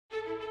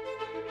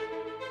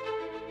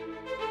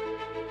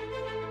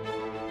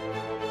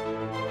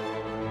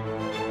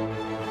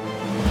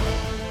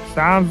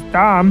sounds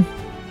dumb.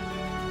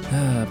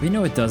 But you know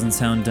what doesn't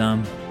sound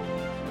dumb?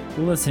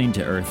 Listening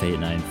to Earth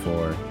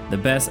 894, the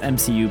best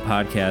MCU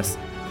podcast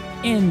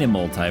in the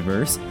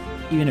multiverse.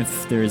 Even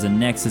if there is a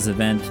Nexus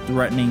event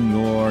threatening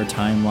your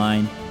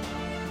timeline,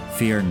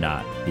 fear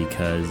not,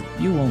 because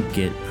you won't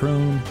get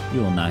pruned,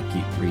 you will not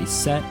get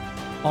reset.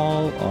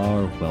 All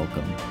are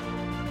welcome.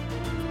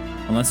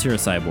 Unless you're a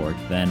cyborg,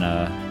 then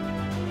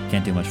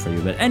can't do much for you.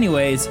 But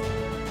anyways,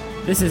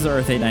 this is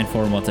Earth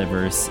 894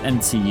 Multiverse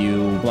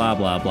MCU blah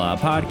blah blah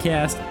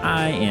podcast.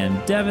 I am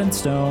Devin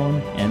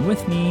Stone, and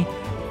with me,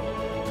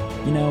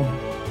 you know,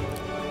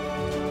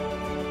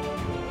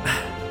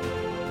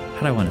 how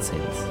do I want to say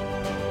this?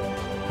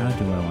 How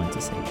do I want to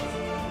say this?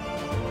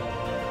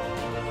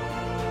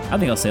 I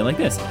think I'll say it like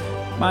this.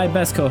 My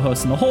best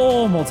co-host in the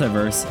whole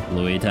multiverse,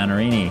 Louis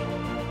Tonarini.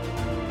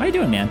 How you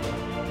doing, man?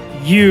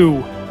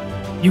 You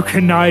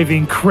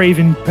conniving,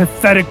 craven,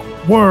 pathetic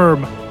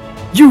worm.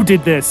 You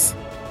did this.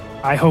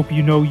 I hope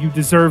you know you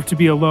deserve to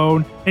be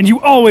alone, and you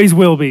always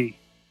will be.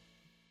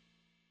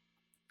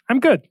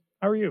 I'm good.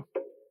 How are you?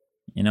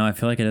 You know, I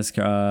feel like I just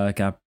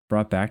got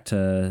brought back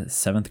to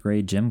 7th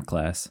grade gym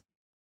class.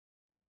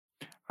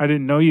 I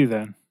didn't know you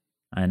then.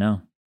 I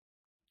know.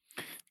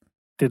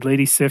 Did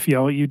Lady Sif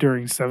yell at you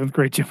during 7th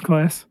grade gym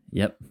class?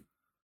 Yep.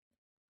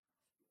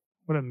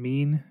 What a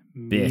mean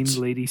Bitch.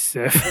 Lady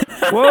Sif.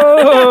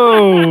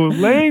 Whoa,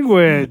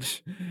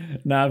 language.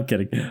 No, I'm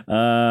kidding.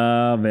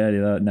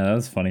 Man, that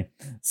was funny.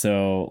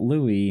 So,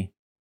 Louis,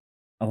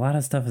 a lot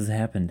of stuff has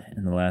happened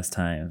in the last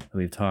time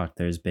we've talked.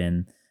 There's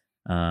been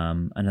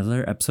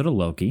another episode of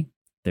Loki.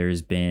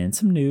 There's been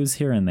some news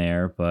here and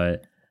there,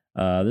 but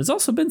there's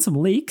also been some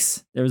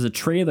leaks. There was a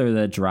trailer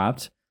that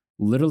dropped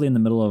literally in the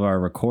middle of our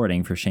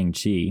recording for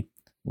Shang-Chi,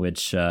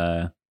 which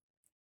I'm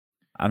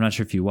not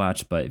sure if you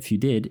watched, but if you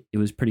did, it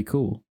was pretty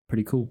cool.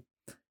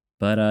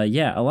 But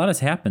yeah, a lot has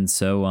happened.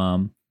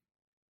 So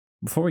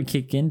before we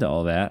kick into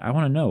all that, I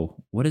want to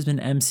know, what has been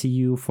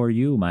MCU for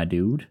you, my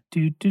dude?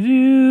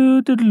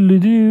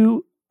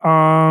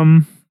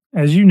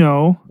 As you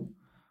know,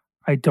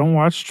 I don't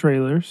watch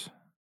trailers,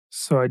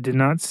 so I did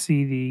not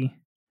see the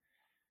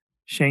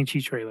Shang-Chi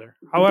trailer.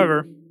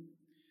 However,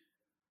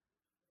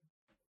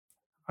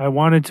 I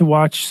wanted to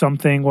watch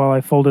something while I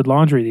folded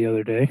laundry the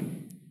other day.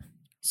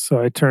 So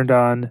I turned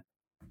on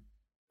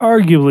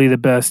arguably the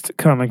best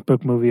comic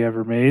book movie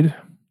ever made,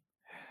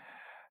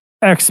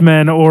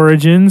 X-Men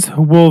Origins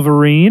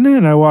Wolverine,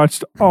 and I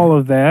watched all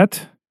of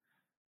that,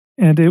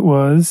 and it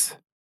was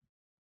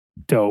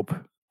dope.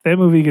 That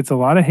movie gets a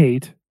lot of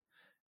hate,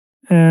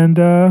 and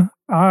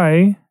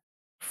I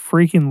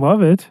freaking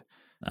love it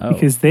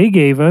because they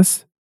gave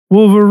us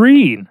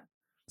Wolverine.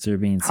 So you're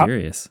being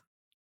serious.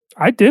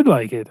 I did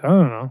like it. I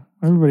don't know.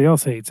 Everybody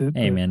else hates it.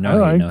 Hey, man,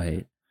 no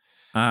hate.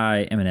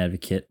 I am an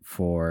advocate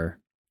for...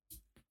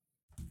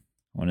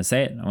 I want to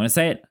say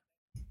it.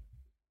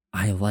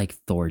 I like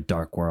Thor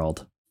Dark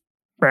World.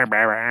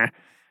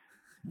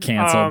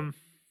 Canceled.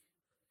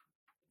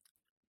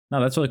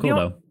 No, that's really cool,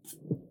 though.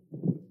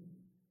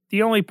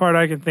 The only part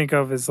I can think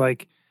of is,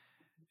 like,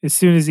 as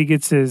soon as he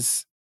gets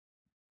his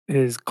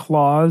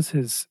claws,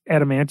 his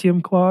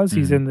adamantium claws,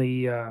 he's in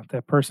the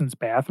that person's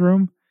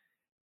bathroom,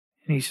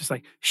 and he's just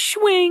like,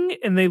 swing,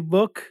 and they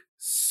look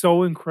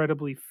so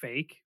incredibly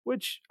fake,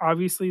 which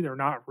obviously they're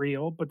not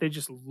real, but they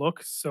just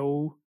look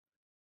so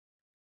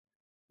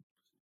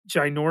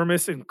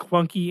ginormous and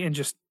clunky, and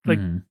just like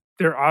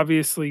they're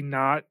obviously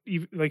not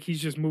even, like,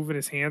 he's just moving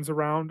his hands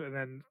around and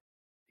then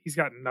he's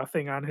got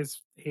nothing on his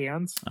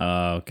hands.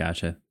 Oh,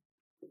 gotcha.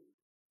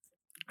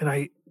 And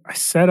I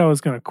said I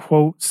was going to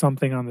quote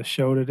something on the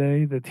show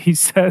today that he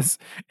says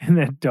in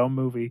that dumb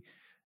movie,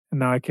 and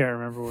now I can't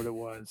remember what it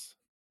was.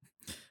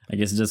 I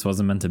guess it just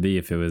wasn't meant to be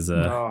if it was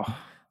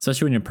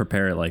especially when you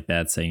prepare it like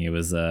that, saying it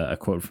was a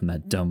quote from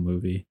that dumb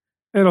movie.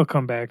 It'll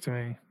come back to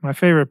me. My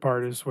favorite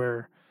part is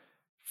where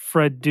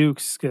Fred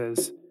Dukes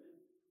goes,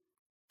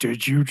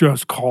 "Did you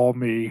just call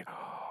me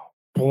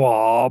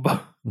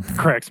Blob?"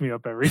 Cracks me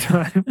up every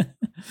time.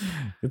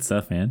 Good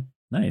stuff, man.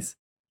 Nice.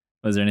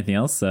 Was there anything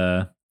else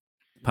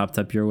popped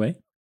up your way?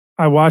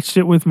 I watched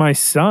it with my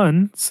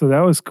son, so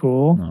that was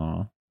cool.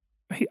 Aw.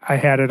 I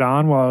had it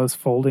on while I was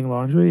folding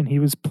laundry, and he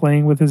was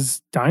playing with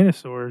his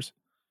dinosaurs.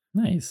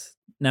 Nice.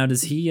 Now,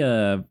 does he?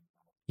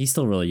 He's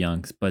still really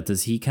young, but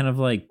does he kind of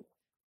like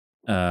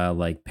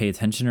pay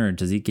attention, or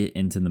does he get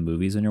into the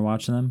movies when you're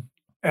watching them?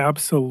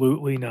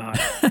 Absolutely not.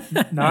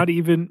 Not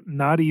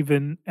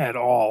even at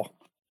all.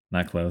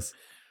 Not close.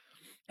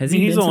 Has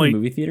he been to the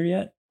movie theater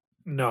yet?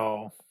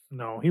 No,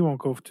 he won't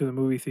go to the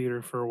movie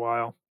theater for a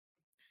while.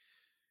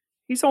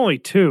 He's only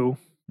 2.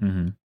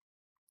 Mm-hmm.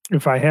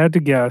 If I had to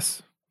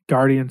guess,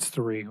 Guardians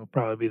 3 will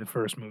probably be the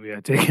first movie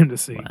I take him to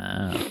see.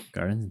 Wow,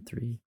 Guardians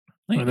 3.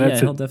 He'll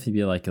definitely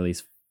be like at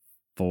least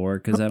 4,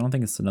 because I don't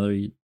think it's another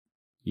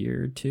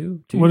year or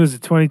two. What is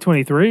it,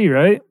 2023,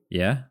 right?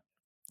 Yeah.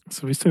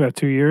 So we still got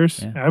 2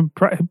 years. Yeah.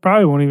 I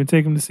probably won't even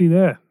take him to see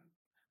that.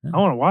 No. I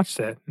want to watch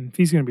that. And if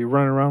he's going to be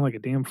running around like a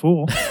damn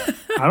fool,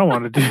 I don't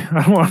want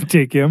to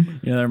take him.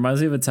 You know, that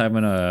reminds me of a time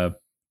when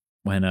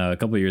when a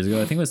couple of years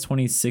ago, I think it was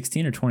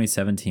 2016 or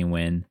 2017,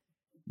 when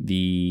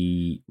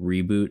the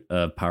reboot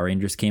of Power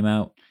Rangers came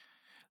out.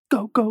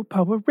 Go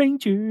Power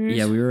Rangers.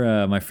 Yeah, we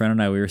were my friend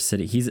and I, we were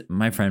sitting.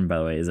 My friend, by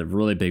the way, is a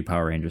really big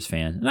Power Rangers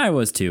fan, and I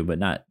was too, but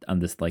not on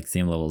this like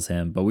same level as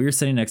him. But we were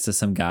sitting next to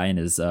some guy and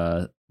his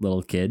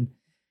little kid,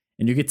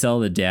 and you could tell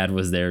the dad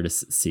was there to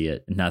see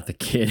it, not the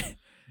kid,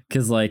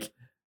 because like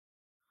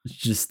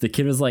just the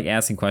kid was like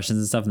asking questions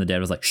and stuff, and the dad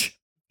was like, shh,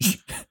 shh.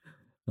 I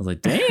was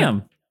like,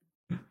 damn.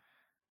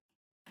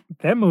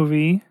 That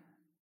movie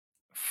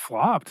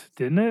flopped,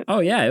 didn't it? Oh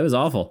yeah, it was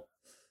awful.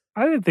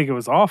 I didn't think it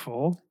was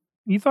awful.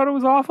 You thought it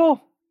was awful?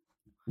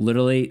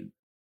 Literally,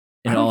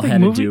 it all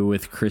had to do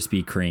with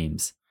Krispy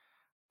Kremes.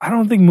 I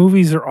don't think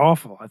movies are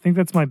awful. I think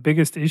that's my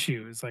biggest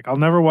issue. Is like I'll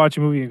never watch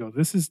a movie and go,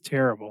 "This is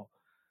terrible,"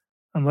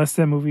 unless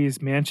that movie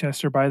is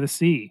Manchester by the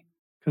Sea,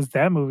 because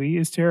that movie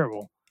is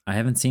terrible. I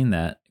haven't seen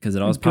that because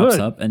it always pops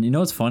up. And you know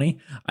what's funny?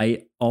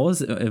 I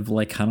always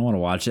like kind of want to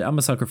watch it. I'm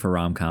a sucker for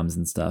rom-coms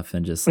and stuff,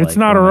 and just it's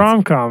not a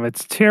rom-com.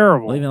 It's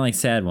terrible. Well, even like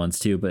sad ones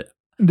too, but.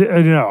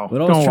 No,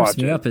 what always trips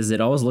me up is it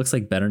always looks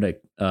like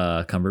Benedict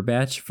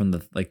Cumberbatch from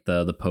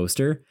the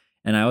poster,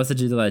 and I always had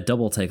to do that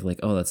double take, like,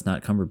 oh, that's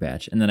not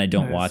Cumberbatch, and then I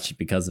don't watch it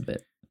because of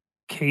it.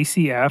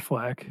 Casey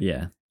Affleck,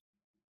 yeah,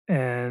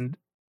 and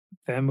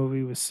that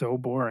movie was so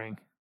boring.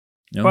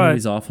 No,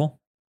 movie's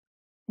awful.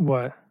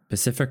 What?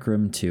 Pacific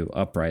Rim 2: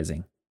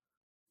 Uprising.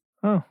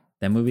 Oh,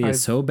 that movie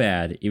is so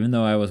bad. Even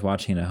though I was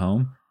watching it at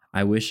home,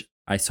 I wish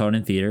I saw it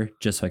in theater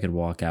just so I could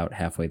walk out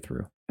halfway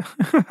through.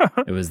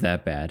 It was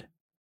that bad.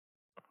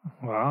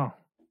 Wow.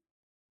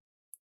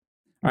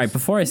 All right,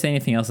 before I say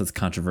anything else that's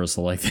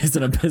controversial like this,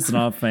 and I'm pissing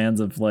off fans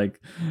of like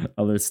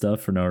other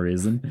stuff for no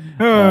reason.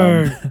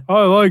 Hey,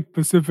 I like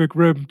Pacific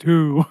Rim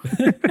too.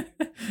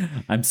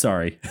 I'm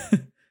sorry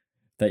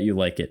that you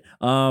like it.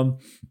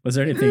 Was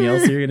there anything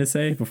else you were gonna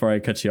say before I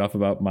cut you off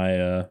about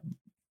my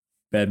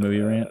bad movie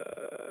rant?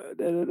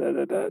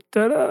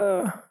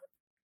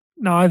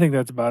 No, I think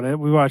that's about it.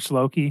 We watched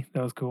Loki.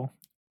 That was cool.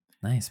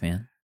 Nice,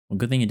 man. Well,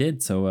 good thing you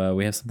did. So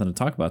we have something to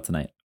talk about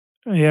tonight.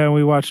 Yeah,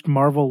 we watched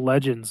Marvel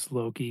Legends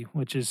Loki,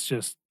 which is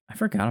just... I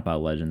forgot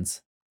about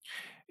Legends.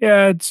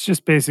 Yeah, it's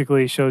just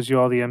basically shows you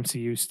all the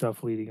MCU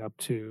stuff leading up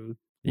to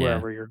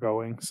wherever you're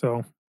going.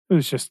 So it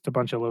was just a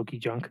bunch of Loki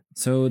junk.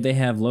 So they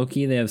have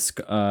Loki, they have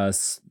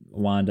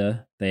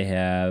Wanda, they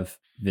have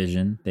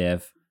Vision, they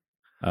have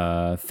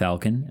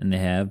Falcon, and they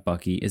have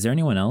Bucky. Is there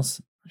anyone else?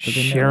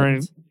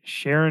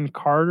 Sharon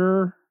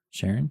Carter.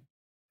 Sharon?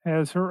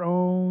 Has her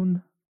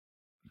own...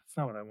 That's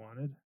not what I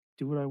wanted.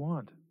 Do what I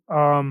want.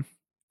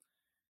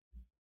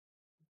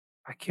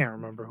 I can't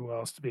remember who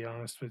else, to be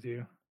honest with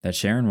you. That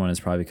Sharon one is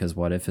probably because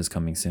What If is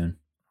coming soon.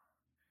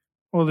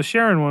 Well, the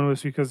Sharon one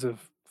was because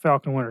of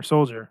Falcon Winter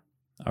Soldier.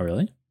 Oh,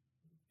 really?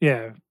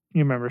 Yeah. You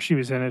remember she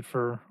was in it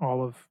for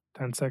all of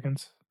 10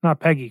 seconds.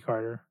 Not Peggy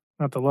Carter.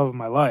 Not the love of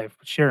my life,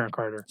 but Sharon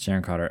Carter.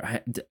 Sharon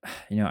Carter.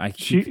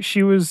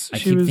 She was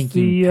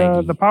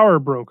the power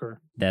broker.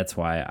 That's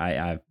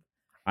why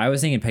I was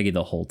thinking Peggy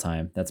the whole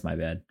time. That's my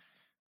bad.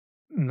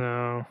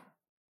 No.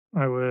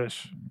 I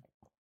wish.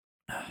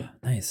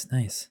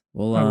 Nice.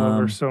 Well, I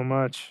love her so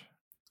much.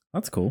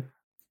 That's cool.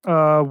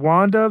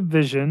 Wanda,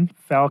 Vision,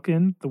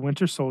 Falcon, the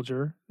Winter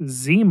Soldier,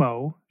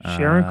 Zemo,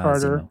 Sharon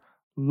Carter, Zemo.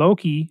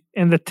 Loki,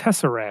 and the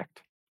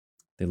Tesseract.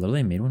 They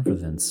literally made one for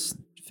the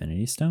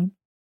Infinity Stone?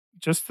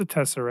 Just the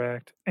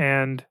Tesseract.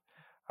 And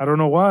I don't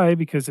know why,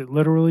 because it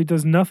literally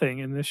does nothing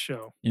in this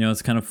show. You know,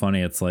 it's kind of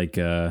funny. It's like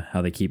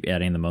how they keep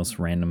adding the most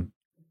random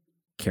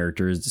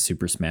characters to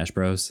Super Smash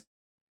Bros.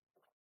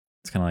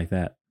 It's kind of like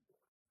that.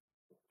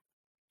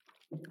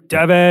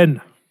 Devin,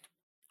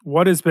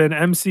 what has been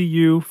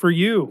MCU for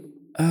you?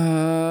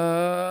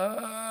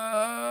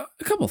 A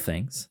couple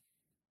things.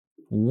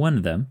 One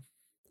of them,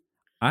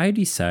 I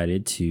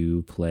decided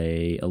to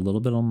play a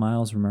little bit on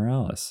Miles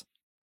Morales.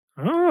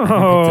 Oh, I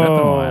haven't picked it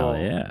up in a while,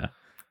 yeah.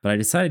 But I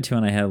decided to,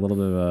 and I had a little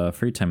bit of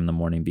free time in the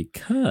morning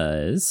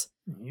because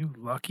you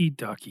lucky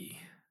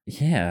ducky.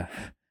 Yeah,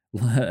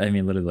 I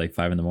mean, literally like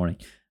 5 a.m.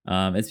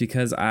 It's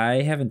because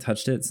I haven't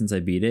touched it since I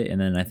beat it, and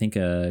then I think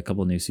a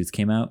couple of new suits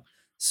came out.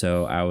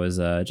 So I was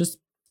just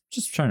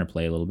trying to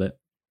play a little bit.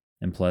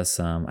 And plus,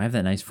 I have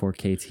that nice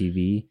 4K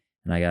TV,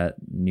 and I got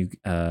new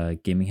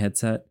gaming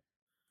headset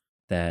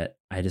that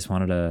I just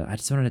wanted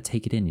to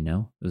take it in, you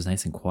know? It was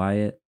nice and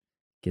quiet,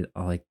 get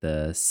all like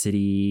the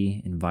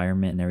city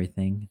environment and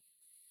everything.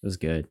 It was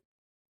good.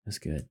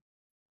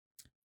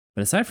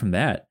 But aside from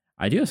that,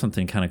 I do have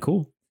something kind of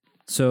cool.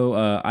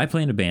 So I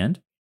play in a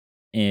band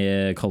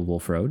called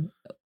Wolf Road.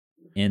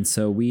 And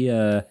so we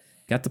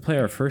got to play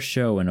our first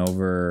show in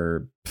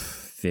over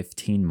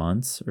 15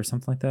 months or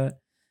something like that,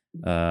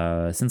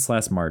 since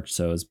last March.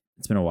 So it's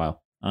been a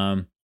while.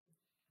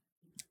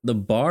 The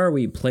bar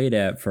we played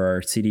at for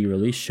our CD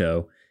release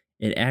show,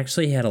 it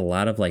actually had a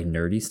lot of like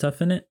nerdy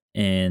stuff in it.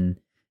 And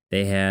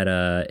they had,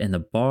 in the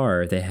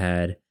bar, they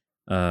had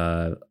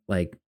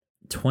like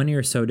 20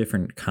 or so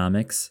different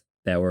comics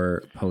that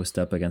were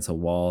posted up against a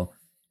wall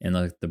in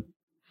like the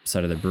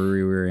side of the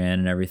brewery we were in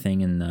and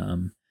everything.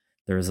 And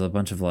there was a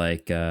bunch of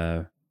like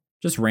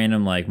just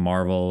random like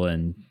Marvel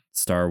and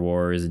Star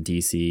Wars and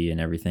DC and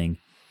everything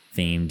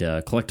themed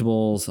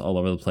collectibles all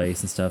over the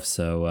place and stuff.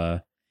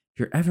 So if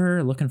you're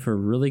ever looking for a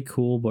really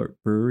cool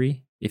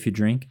brewery, if you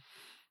drink,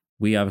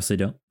 we obviously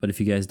don't, but if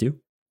you guys do,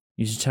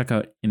 you should check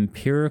out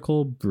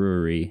Empirical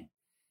Brewery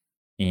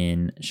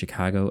in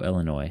Chicago,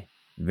 Illinois.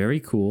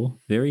 Very cool,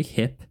 very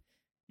hip,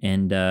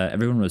 and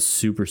everyone was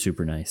super,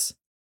 super nice.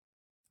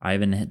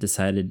 Ivan had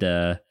decided,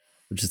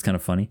 which is kind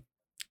of funny,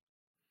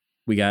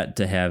 we got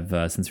to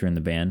have, since we were in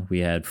the band, we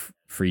had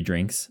free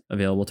drinks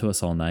available to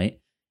us all night.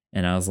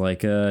 And I was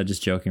like,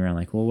 just joking around,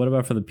 like, well, what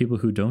about for the people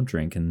who don't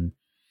drink? And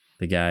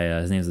the guy,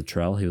 his name's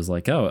Latrell, he was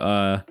like,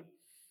 oh,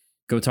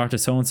 go talk to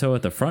so-and-so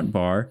at the front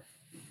bar,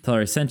 tell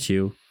her I sent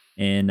you.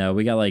 And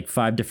we got like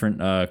 5 different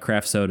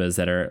craft sodas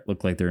that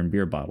look like they're in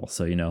beer bottles.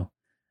 So, I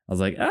was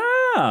like,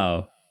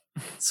 oh,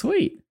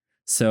 sweet.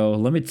 So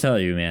let me tell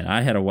you, man,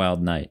 I had a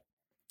wild night.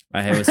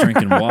 I was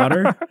drinking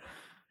water,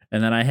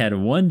 and then I had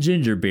 1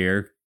 ginger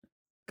beer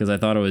because I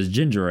thought it was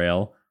ginger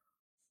ale.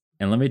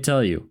 And let me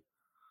tell you,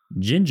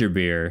 ginger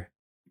beer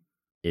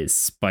is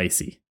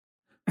spicy.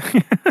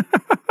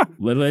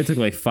 Literally, I took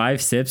like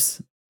 5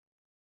 sips,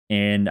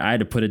 and I had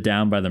to put it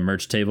down by the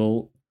merch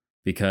table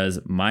because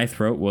my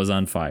throat was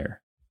on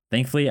fire.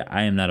 Thankfully,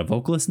 I am not a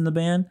vocalist in the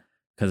band,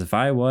 because if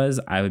I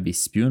was, I would be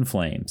spewing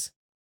flames.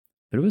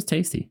 But it was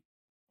tasty.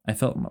 I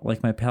felt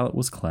like my palate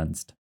was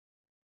cleansed.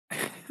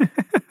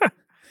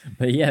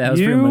 But yeah, that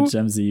was pretty much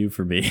MCU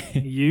for me.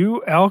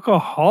 You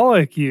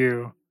alcoholic,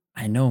 you.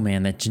 I know,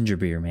 man, that ginger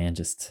beer, man,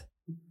 just...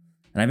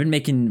 And I've been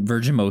making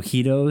virgin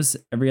mojitos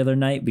every other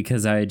night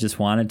because I just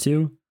wanted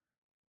to.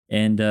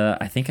 And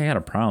I think I got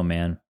a problem,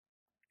 man.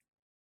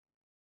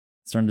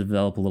 Starting to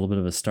develop a little bit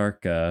of a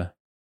Stark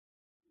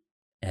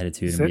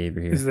attitude and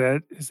behavior here. Is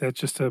that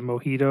just a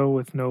mojito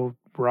with no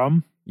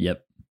rum?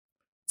 Yep.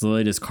 It's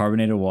literally just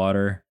carbonated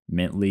water,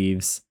 mint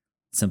leaves,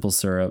 simple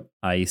syrup,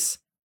 ice,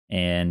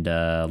 and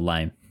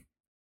lime.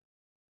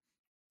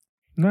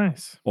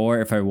 Nice. Or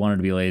if I wanted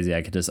to be lazy,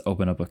 I could just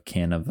open up a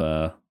can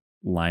of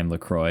lime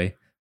LaCroix,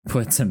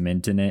 put some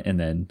mint in it, and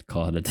then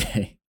call it a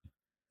day.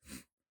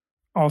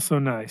 Also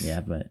nice.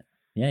 Yeah, but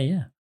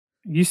yeah.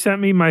 You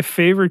sent me my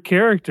favorite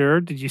character.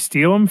 Did you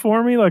steal him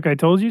for me like I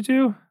told you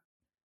to?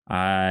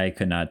 I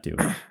could not do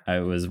it.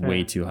 It was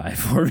way too high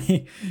for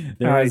me.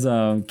 There was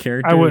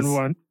characters. I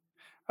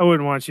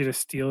wouldn't want you to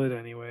steal it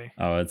anyway.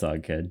 Oh, it's all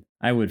good.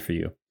 I would for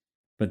you.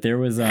 But there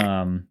was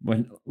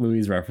when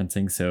Louis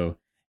referencing, so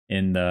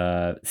in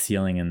the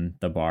ceiling in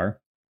the bar,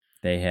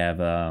 they have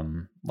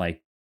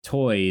like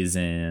toys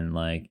and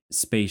like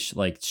space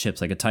like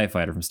ships, like a TIE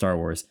fighter from Star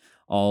Wars,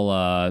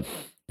 all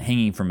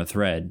hanging from a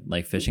thread,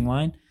 like fishing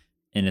line,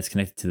 and it's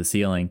connected to the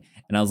ceiling.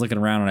 And I was looking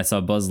around and I saw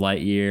Buzz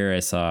Lightyear, I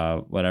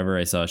saw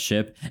a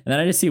ship, and then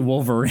I just see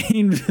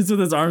Wolverine just with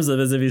his arms up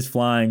as if he's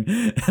flying.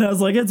 And I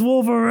was like, it's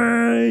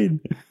Wolverine!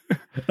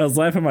 I was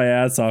laughing my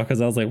ass off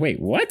because I was like, wait,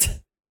 what?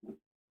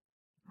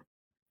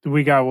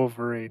 We got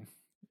Wolverine.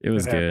 It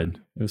was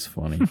good. It was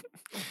funny.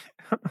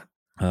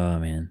 Oh,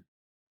 man.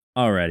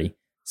 Alrighty.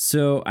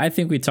 So I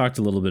think we talked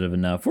a little bit of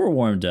enough. We're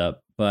warmed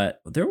up, but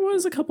there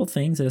was a couple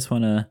things I just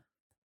want to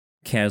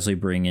casually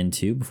bring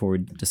into before we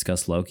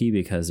discuss Loki,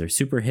 because they're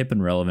super hip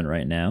and relevant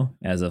right now,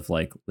 as of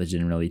like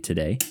legitimately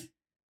today.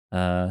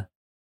 Shang-Chi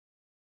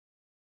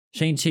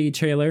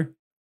trailer.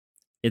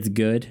 It's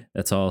good.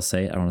 That's all I'll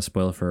say. I don't want to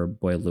spoil it for our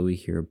boy Louis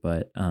here,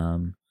 but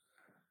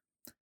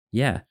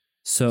yeah.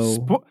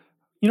 So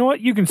you know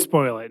what? You can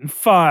spoil it in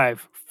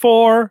 5,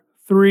 4,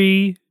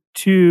 3,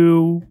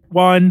 2,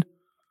 1.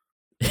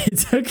 He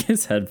took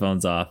his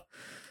headphones off.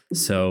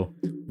 So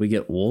we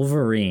get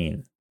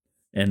Wolverine,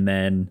 and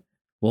then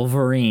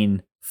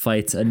Wolverine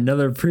fights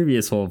another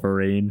previous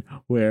Wolverine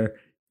where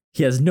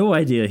he has no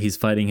idea he's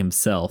fighting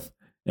himself.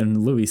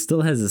 And Louis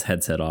still has his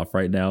headset off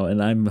right now,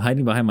 and I'm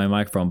hiding behind my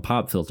microphone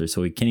pop filter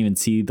so he can't even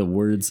see the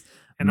words.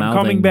 And I'm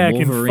coming back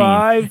Wolverine. In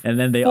 5, and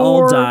then they 4,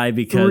 all die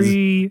because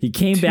 3, he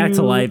came 2, back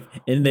to life,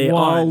 and they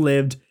 1. all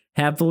lived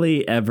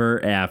happily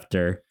ever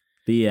after.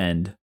 The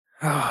end.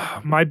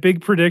 My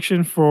big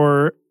prediction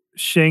for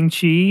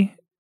Shang-Chi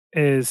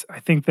is I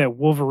think that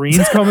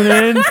Wolverine's coming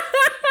in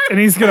and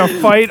he's going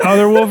to fight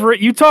other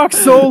Wolverine. You talk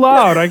so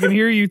loud. I can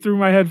hear you through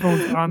my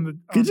headphones on the...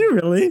 Could you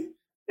really?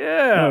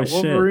 Yeah. Oh,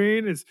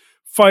 Wolverine is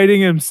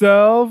fighting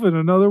himself and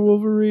another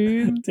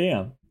Wolverine.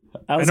 Damn.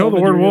 I know the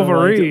word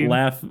Wolverine.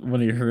 Laugh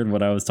when you heard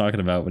what I was talking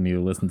about when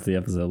you listened to the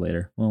episode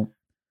later. Well,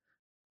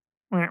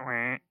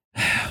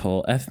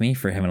 F me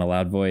for having a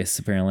loud voice,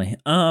 apparently.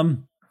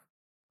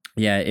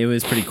 Yeah, it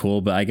was pretty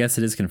cool, but I guess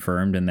it is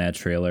confirmed in that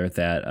trailer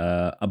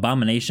that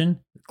Abomination,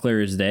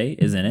 clear as day,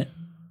 is in it.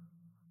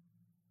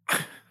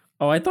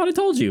 Oh, I thought I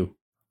told you.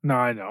 No,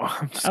 I know.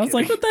 I was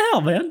like, what the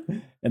hell,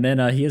 man? And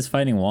then he is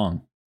fighting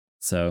Wong.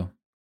 So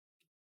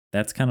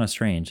that's kind of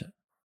strange.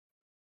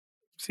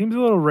 Seems a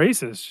little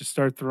racist. Just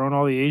start throwing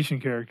all the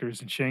Asian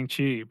characters in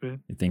Shang-Chi. But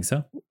you think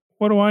so?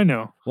 What do I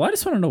know? Well, I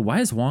just want to know,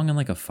 why is Wong in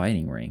like a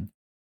fighting ring?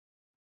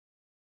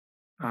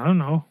 I don't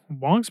know.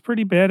 Wong's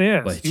pretty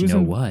badass. But you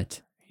know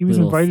what? He was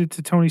invited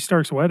to Tony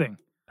Stark's wedding.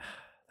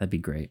 That'd be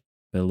great.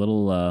 But a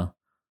little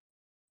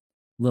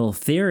little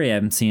theory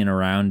I'm seeing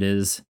around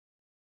is,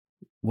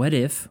 what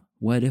if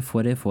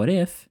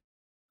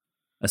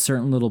a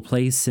certain little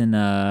place in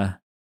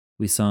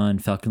we saw in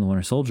Falcon and the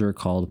Winter Soldier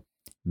called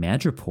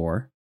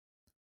Madripoor,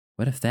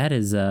 what if that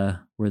is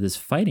where this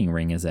fighting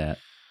ring is at?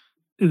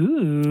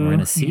 Ooh. We're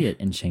gonna see it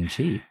in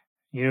Shang-Chi.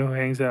 You know who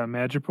hangs out in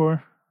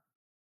Madripoor?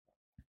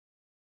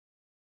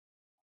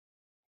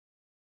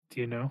 Do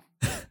you know?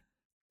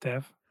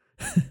 Dev?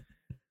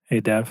 Hey,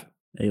 Dev.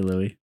 Hey,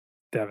 Louie.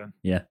 Devin.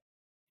 Yeah.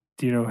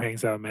 Do you know who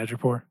hangs out in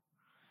Madripoor?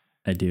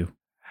 I do.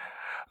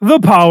 The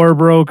Power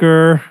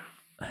Broker.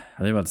 I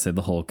was about to say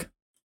the Hulk.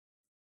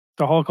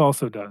 The Hulk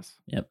also does.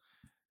 Yep.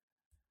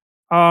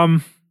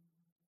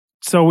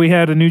 So we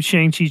had a new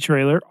Shang-Chi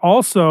trailer.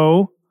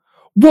 Also,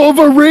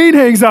 Wolverine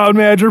hangs out in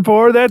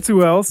Madripoor. That's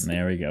who else.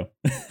 There we go.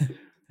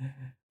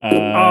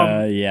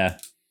 Yeah.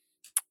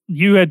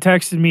 You had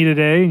texted me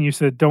today and you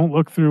said, don't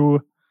look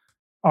through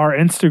our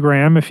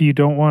Instagram if you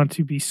don't want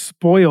to be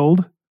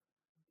spoiled.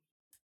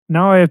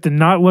 Now I have to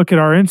not look at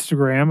our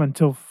Instagram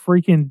until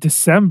freaking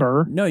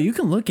December. No, you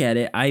can look at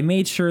it. I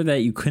made sure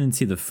that you couldn't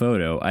see the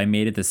photo. I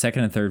made it the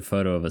second and third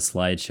photo of a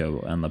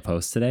slideshow on the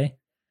post today.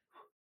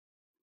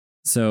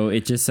 So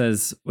it just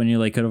says, when you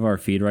go to our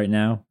feed right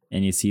now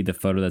and you see the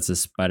photo that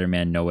says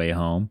Spider-Man No Way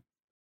Home,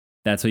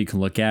 that's what you can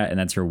look at, and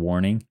that's your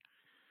warning.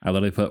 I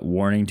literally put,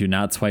 warning, do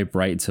not swipe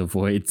right to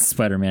avoid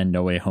Spider-Man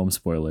No Way Home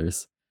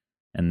spoilers.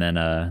 And then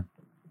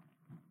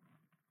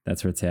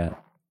that's where it's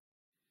at.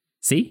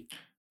 See?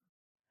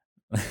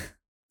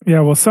 Yeah,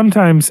 well,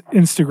 sometimes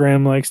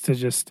Instagram likes to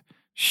just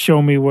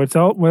show me what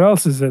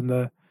else is in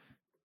the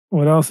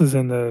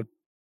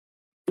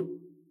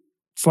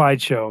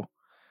slideshow.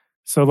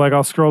 So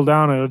I'll scroll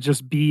down and it'll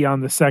just be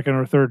on the second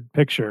or third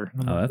picture.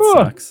 Oh, that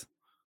sucks.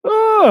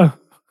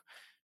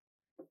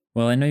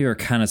 Well, I know you were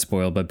kind of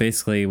spoiled, but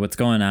basically what's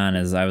going on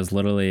is I was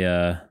literally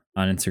on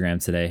Instagram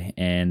today,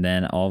 and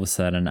then all of a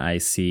sudden I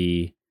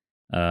see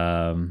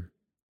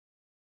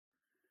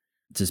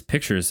just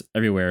pictures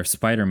everywhere of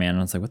Spider-Man, and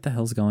I was like, what the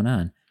hell's going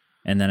on?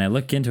 And then I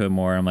look into it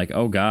more, and I'm like,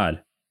 oh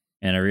God.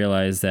 And I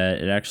realized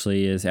that it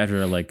actually is, after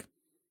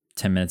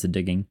 10 minutes of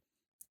digging,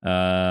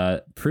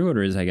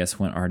 pre-orders, I guess,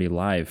 went already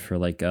live for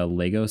a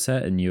Lego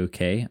set in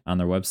UK on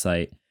their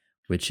website,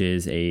 which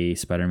is a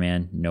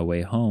Spider-Man No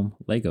Way Home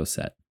Lego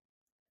set.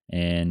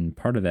 And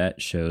part of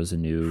that shows a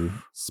new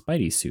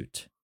Spidey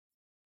suit,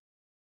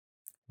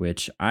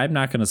 which I'm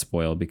not going to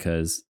spoil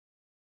because,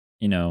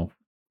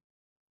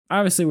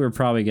 obviously we're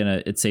probably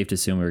it's safe to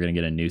assume we're going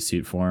to get a new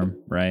suit for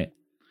him, right?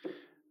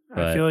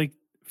 But I feel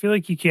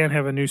like you can't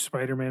have a new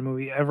Spider-Man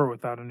movie ever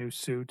without a new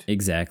suit.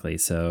 Exactly.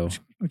 So,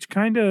 which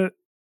kind of,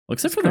 well,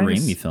 except for the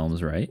Raimi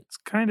films, right? It's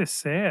kind of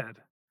sad.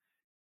 I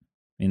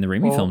mean, the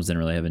Raimi films didn't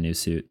really have a new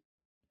suit.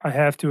 I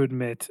have to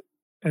admit,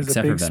 as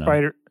a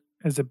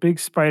big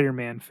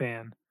Spider-Man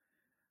fan,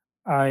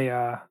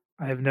 I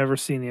have never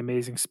seen The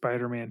Amazing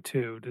Spider-Man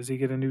 2. Does he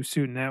get a new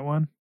suit in that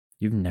one?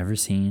 You've never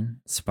seen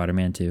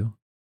Spider-Man 2?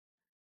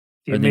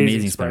 The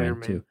Amazing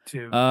Spider-Man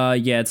 2.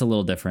 Yeah, it's a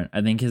little different.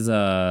 I think his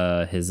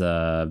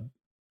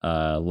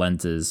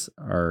lenses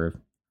are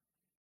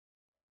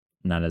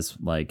not as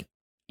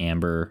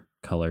amber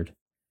colored.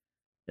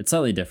 It's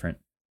slightly different.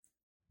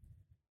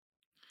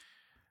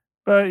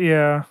 But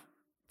yeah,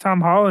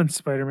 Tom Holland's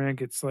Spider-Man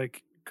gets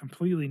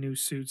completely new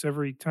suits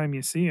every time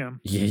you see him.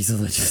 Yeah, he's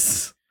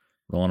just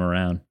rolling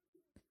around.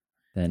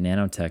 That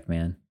nanotech,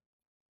 man.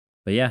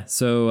 But yeah,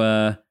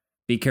 so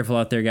be careful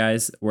out there,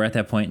 guys. We're at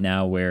that point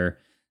now where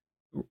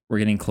we're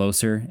getting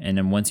closer, and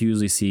then once you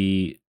usually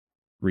see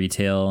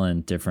retail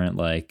and different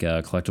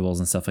collectibles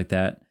and stuff like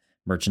that,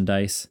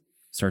 merchandise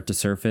start to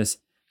surface,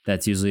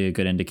 that's usually a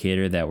good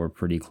indicator that we're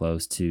pretty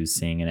close to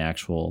seeing an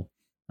actual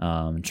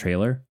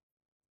trailer.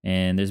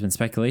 And there's been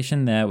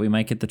speculation that we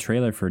might get the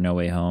trailer for No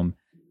Way Home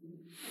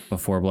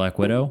before Black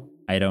Widow.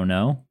 I don't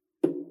know.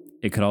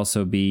 It could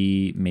also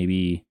be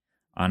maybe,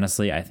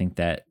 honestly, I think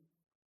that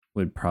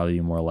would probably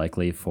be more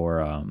likely for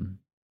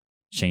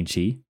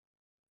Shang-Chi,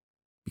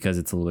 because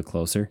it's a little bit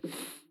closer.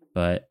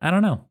 But I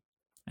don't know.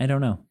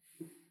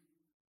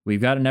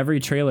 We've gotten every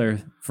trailer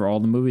for all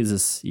the movies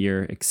this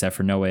year except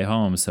for No Way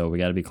Home, so we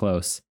got to be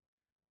close.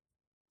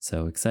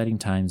 So exciting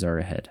times are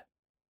ahead.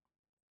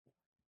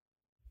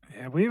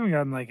 Yeah, we haven't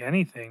gotten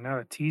anything. Not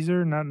a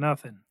teaser, not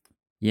nothing.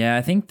 Yeah,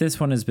 I think this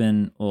one has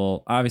been,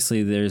 well,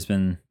 obviously there's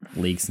been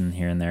leaks in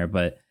here and there,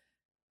 but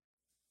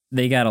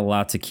they got a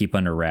lot to keep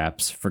under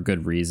wraps for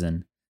good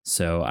reason.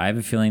 So I have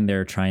a feeling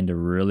they're trying to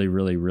really,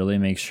 really, really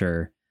make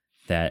sure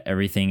that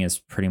everything is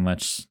pretty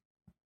much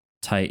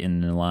tight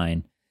and in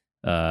line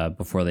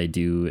before they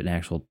do an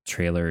actual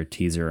trailer or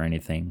teaser or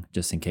anything,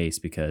 just in case,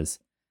 because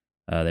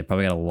they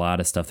probably got a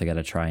lot of stuff they got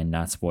to try and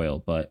not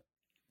spoil. But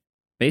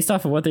based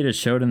off of what they just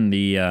showed in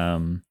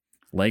the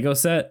Lego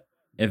set,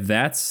 if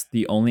that's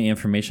the only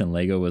information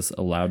Lego was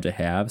allowed to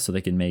have so they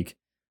can make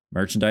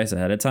merchandise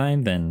ahead of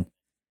time, then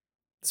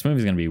this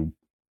movie's going to be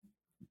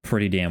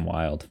pretty damn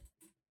wild.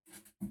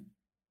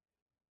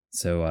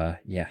 So,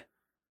 yeah.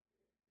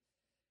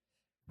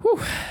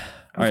 Whew.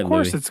 Of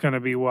course, Louis. It's going to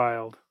be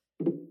wild.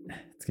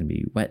 It's going to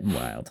be wet and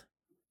wild.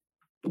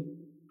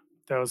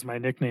 That was my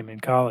nickname in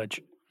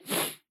college.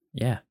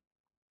 Yeah.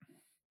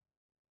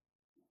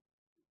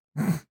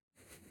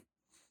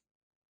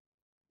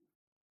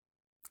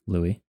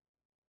 Louis,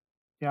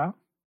 Yeah.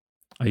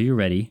 are you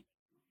ready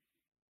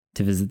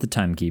to visit the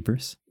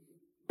timekeepers?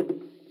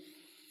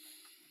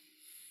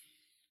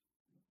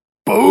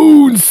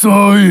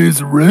 Bonesaw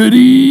is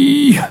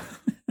ready.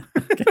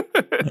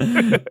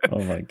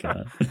 Oh my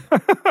god.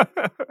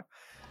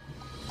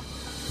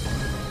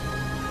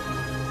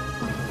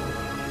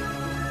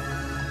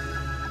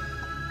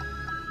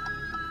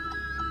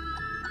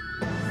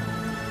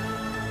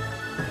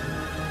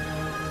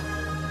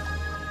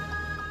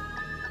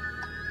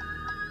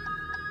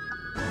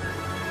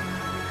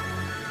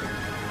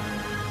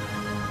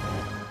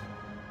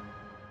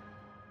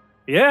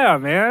 Yeah,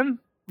 man.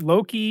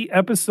 Loki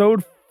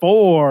episode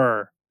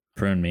 4.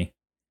 Prune me.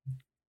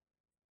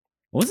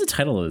 What was the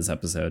title of this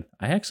episode?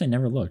 I actually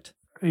never looked.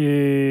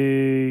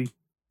 Damn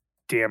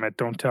it,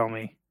 don't tell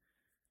me.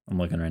 I'm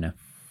looking right now.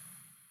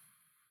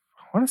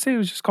 I want to say it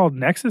was just called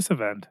Nexus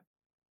Event.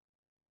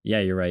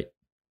 Yeah, you're right.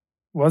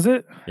 Was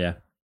it? Yeah.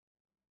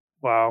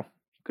 Wow.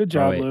 Good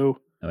job, wait. Lou.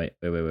 Oh, wait.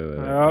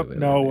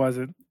 No, it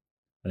wasn't.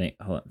 I think,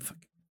 hold on. Fuck.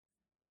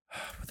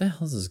 What the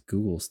hell is this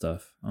Google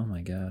stuff? Oh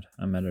my god.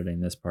 I'm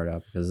editing this part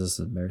out because this is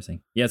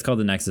embarrassing. Yeah, it's called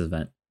the Nexus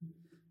Event.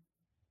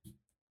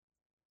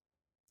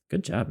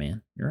 Good job,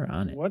 man. You're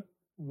on it.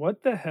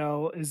 What the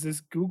hell is this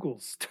Google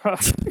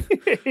stuff?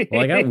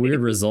 Well, I got weird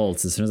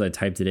results. As soon as I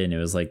typed it in, it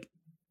was like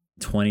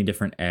 20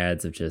 different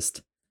ads of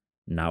just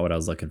not what I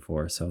was looking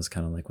for. So I was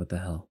kind of like, what the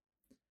hell?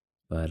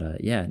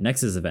 But yeah,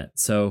 Nexus Event.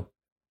 So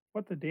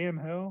what the damn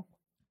hell?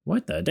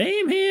 What the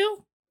damn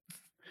hell?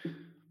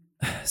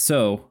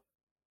 So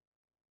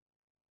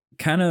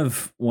kind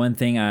of one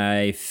thing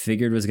I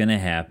figured was going to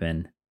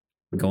happen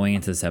going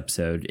into this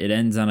episode. It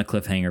ends on a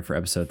cliffhanger for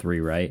episode 3,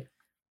 right?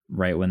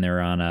 Right when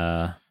they're on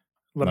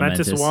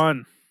Lamentus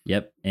 1.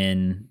 Yep.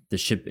 And the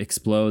ship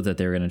explodes that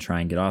they're going to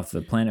try and get off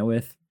the planet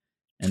with.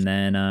 And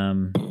then,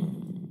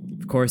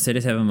 of course, they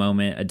just have a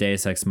moment. A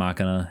Deus Ex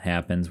Machina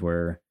happens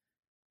where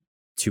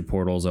 2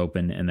 portals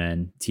open and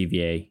then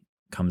TVA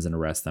comes and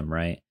arrests them,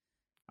 right?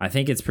 I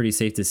think it's pretty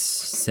safe to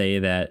say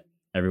that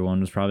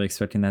everyone was probably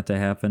expecting that to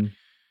happen.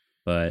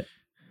 But,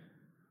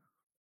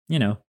 you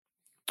know.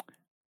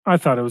 I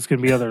thought it was going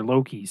to be other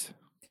Lokis.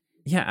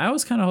 Yeah, I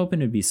was kind of hoping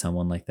it'd be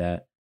someone like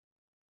that.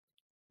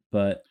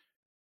 But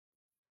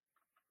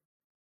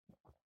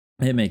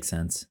it makes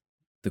sense.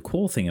 The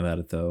cool thing about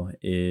it, though,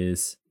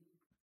 is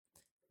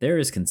there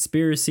is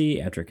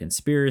conspiracy after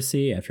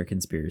conspiracy after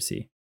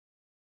conspiracy.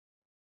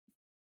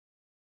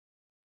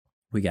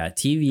 We got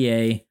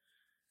TVA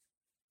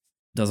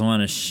doesn't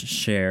want to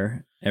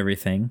share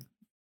everything.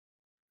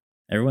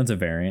 Everyone's a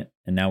variant,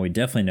 and now we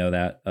definitely know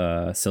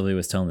that Sylvie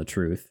was telling the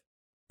truth.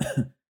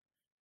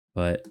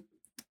 But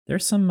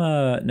there's some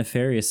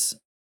nefarious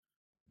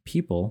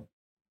people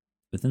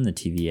within the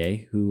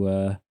TVA who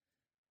are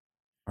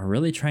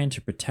really trying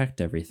to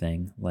protect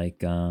everything.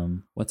 Like,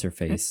 what's her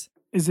face?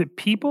 Is it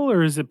people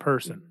or is it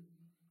person?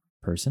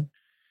 Person?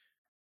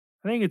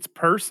 I think it's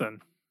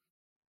person.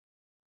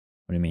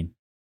 What do you mean?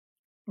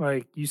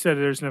 Like you said,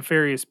 there's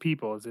nefarious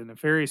people. Is it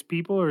nefarious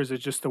people or is it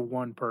just the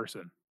one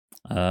person?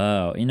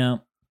 Oh,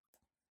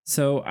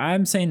 so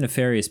I'm saying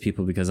nefarious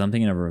people because I'm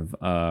thinking of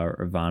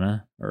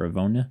Ravonna or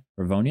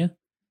Ravonia.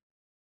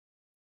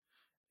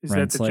 Is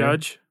that the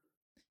judge?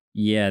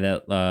 Yeah,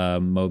 that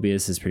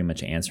Mobius is pretty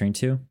much answering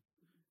to.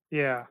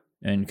 Yeah.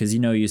 And because,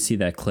 you see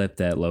that clip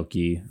that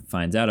Loki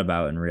finds out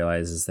about and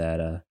realizes that,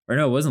 or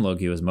no, it wasn't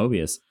Loki, it was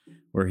Mobius,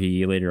 where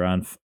he later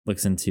on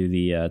looks into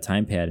the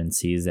time pad and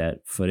sees that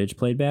footage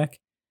played back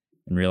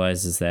and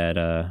realizes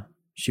that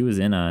she was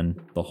in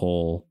on the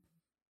whole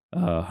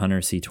Hunter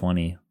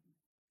C20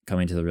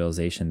 coming to the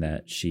realization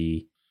that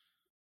she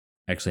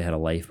actually had a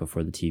life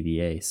before the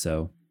TVA.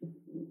 So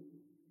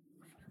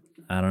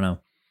I don't know.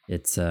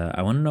 It's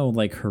I want to know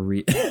like her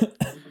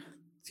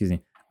excuse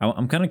me.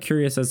 I'm kind of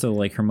curious as to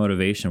like her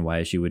motivation,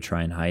 why she would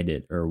try and hide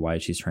it or why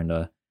she's trying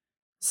to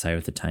side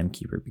with the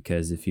timekeeper.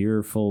 Because if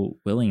you're full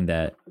willing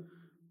that,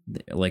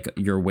 like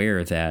you're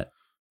aware that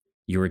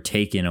you were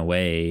taken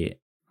away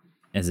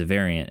as a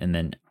variant and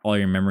then all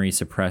your memories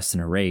suppressed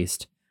and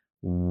erased,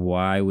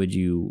 why would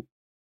you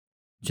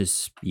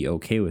just be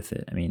okay with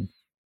it? I mean,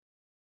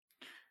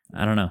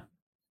 I don't know.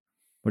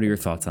 What are your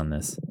thoughts on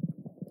this?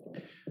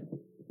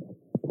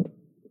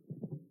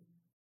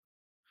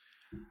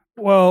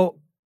 Well,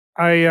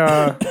 I,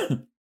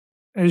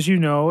 as you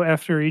know,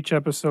 after each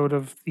episode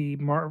of the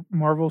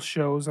Marvel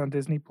shows on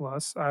Disney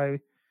Plus, I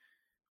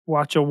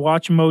watch a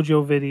Watch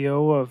Mojo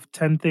video of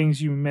 10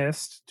 things you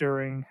missed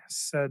during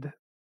said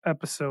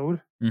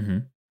episode. Mm-hmm.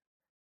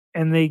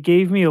 And they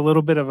gave me a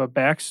little bit of a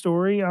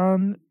backstory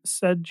on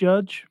said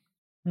judge.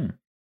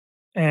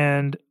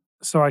 And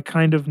so I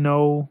kind of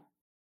know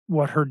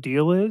what her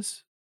deal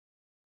is.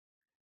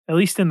 At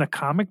least in the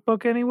comic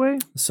book anyway.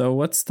 So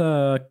what's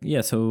the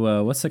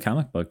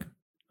comic book?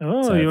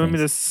 Oh, you want me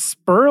to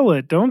spurl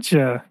it, don't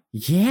you?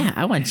 Yeah,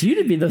 I want you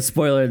to be the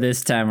spoiler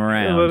this time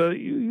around.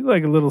 You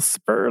like a little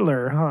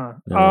spurler, huh?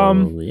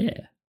 Oh,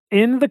 yeah.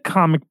 in the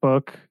comic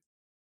book,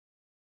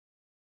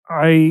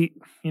 you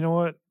know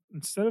what?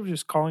 Instead of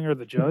just calling her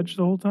the judge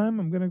the whole time,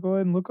 I'm going to go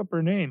ahead and look up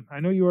her name. I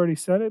know you already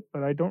said it,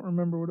 but I don't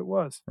remember what it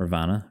was.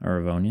 Ravonna or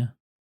Ravonia?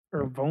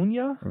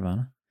 Ravonia?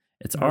 Ravonna?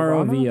 It's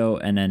Nirvana?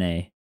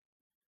 Rovonna.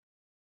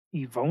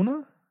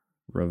 Ivona?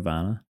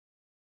 Ravonna.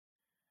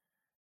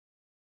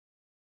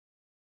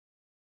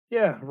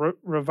 Yeah,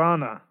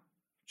 Ravana.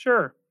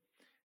 Sure.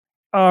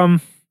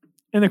 In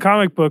the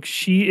comic book,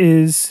 she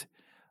is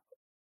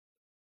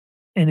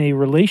in a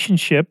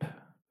relationship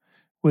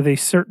with a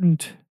certain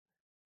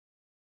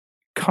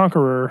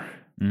conqueror,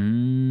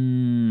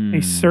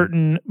 a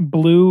certain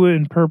blue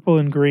and purple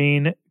and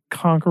green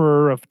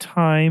conqueror of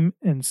time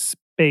and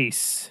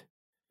space.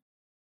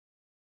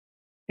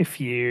 If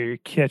you're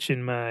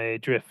catching my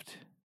drift.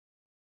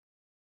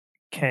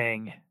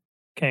 Kang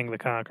the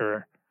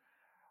Conqueror.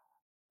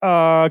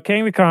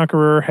 Kang the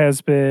Conqueror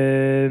has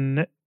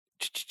been...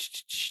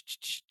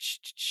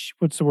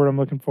 What's the word I'm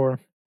looking for?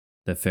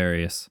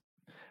 Nefarious.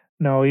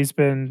 No, he's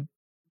been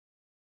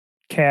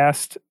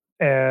cast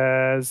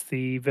as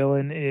the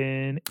villain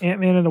in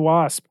Ant-Man and the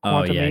Wasp,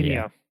 Quantumania.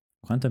 Yeah.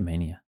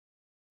 Quantumania.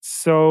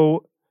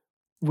 So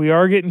we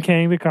are getting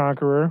Kang the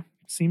Conqueror.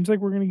 Seems like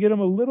we're going to get him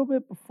a little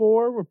bit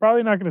before. We're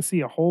probably not going to see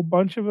a whole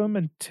bunch of him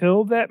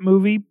until that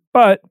movie,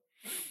 but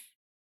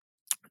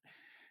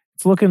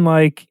it's looking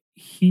like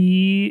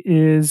he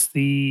is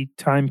the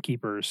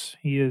timekeepers.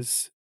 He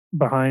is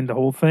behind the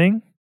whole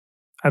thing.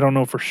 I don't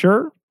know for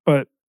sure,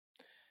 but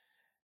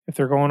if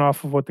they're going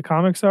off of what the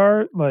comics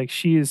are, like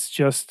she is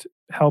just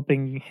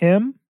helping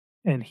him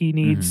and he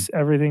needs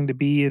everything to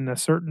be in a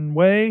certain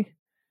way.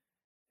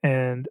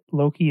 And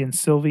Loki and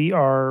Sylvie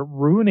are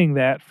ruining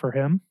that for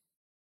him.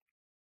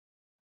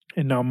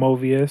 And now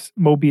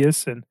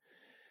Mobius and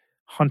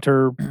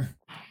Hunter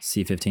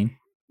C-15?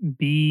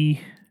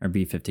 B or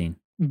B-15.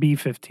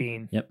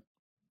 B-15. Yep.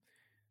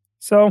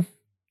 So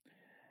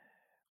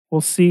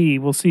we'll see.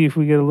 We'll see if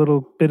we get a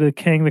little bit of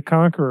Kang the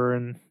Conqueror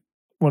in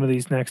one of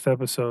these next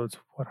episodes.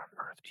 What on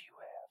earth do you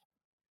have?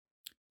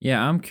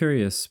 Yeah, I'm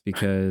curious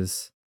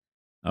because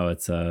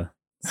it's a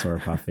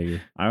Sword Pop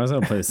figure. I was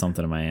gonna play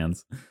something in my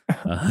hands,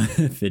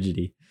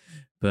 fidgety.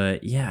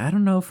 But yeah, I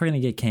don't know if we're gonna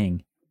get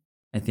Kang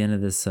at the end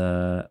of this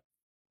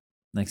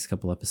next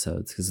couple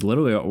episodes because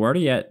literally we're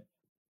already at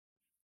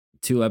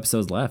 2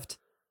 episodes left.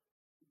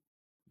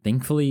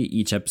 Thankfully,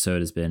 each episode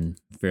has been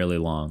fairly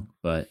long,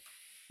 but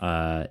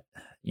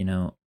you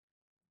know,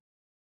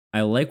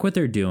 I like what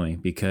they're doing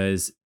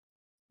because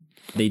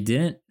they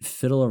didn't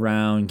fiddle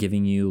around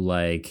giving you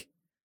like,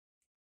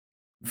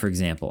 for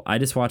example, I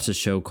just watched a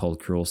show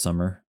called Cruel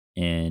Summer,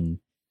 and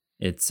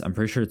I'm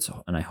pretty sure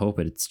and I hope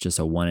it's just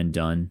a one and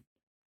done,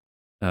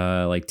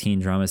 like teen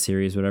drama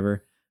series,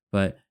 whatever.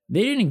 But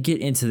they didn't get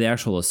into the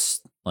actual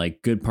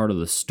like good part of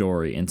the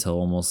story until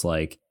almost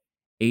like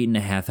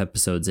 8.5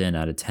 episodes in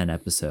out of 10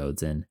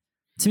 episodes. And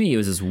to me, it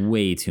was just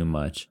way too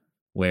much.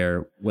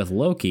 Where with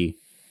Loki,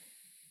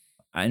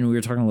 and we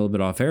were talking a little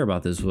bit off air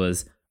about this,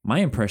 was my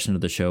impression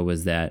of the show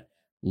was that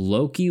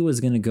Loki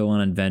was going to go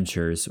on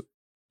adventures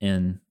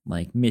in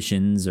like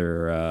missions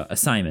or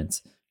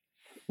assignments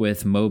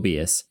with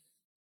Mobius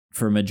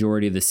for a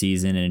majority of the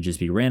season, and it'd just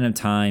be random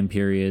time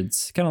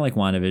periods, kind of like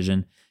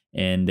WandaVision,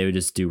 and they would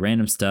just do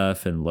random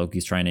stuff, and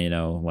Loki's trying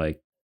to,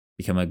 like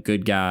become a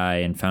good guy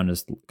and found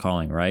his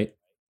calling, right?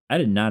 I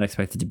did not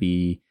expect it to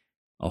be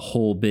a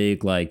whole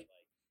big, like,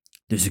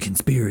 there's a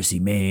conspiracy,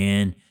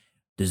 man.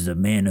 There's a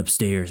man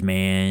upstairs,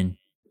 man.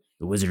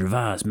 The Wizard of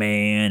Oz,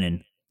 man,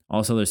 and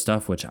all this other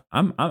stuff, which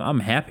I'm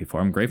happy for.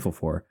 I'm grateful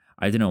for.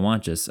 I didn't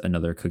want just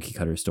another cookie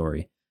cutter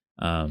story.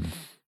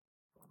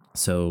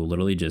 So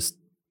literally just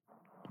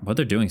what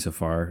they're doing so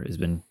far has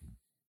been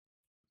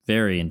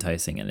very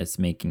enticing, and it's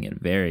making it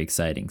very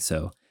exciting.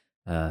 So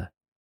I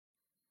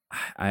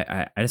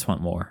just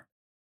want more.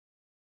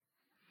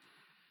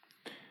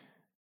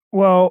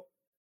 Well,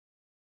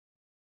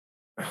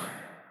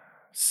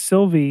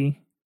 Sylvie,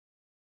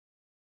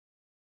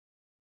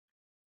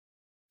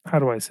 how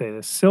do I say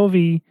this?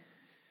 Sylvie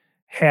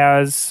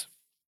has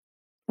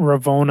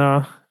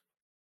Ravonna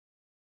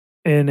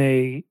in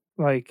a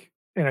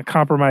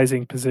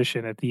compromising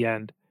position at the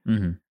end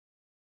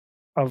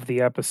of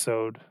the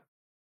episode,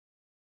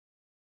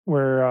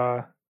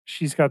 where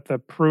she's got the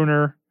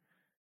pruner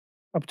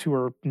up to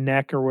her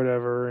neck or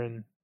whatever,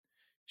 and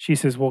she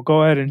says, well,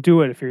 go ahead and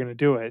do it if you're going to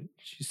do it.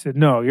 She said,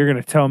 no, you're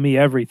going to tell me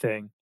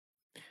everything.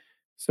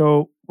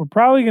 So we're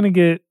probably going to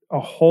get a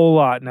whole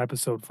lot in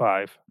episode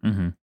 5.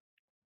 And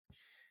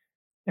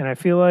I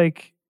feel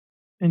like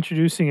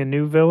introducing a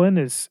new villain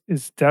is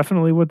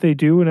definitely what they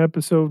do in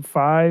episode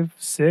 5,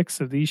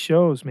 6 of these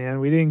shows, man.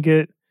 We didn't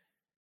get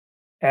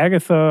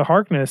Agatha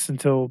Harkness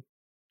until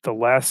the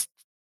last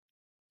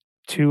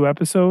 2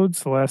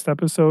 episodes, the last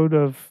episode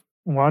of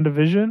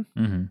WandaVision.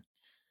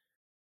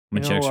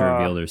 When she actually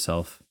revealed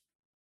herself.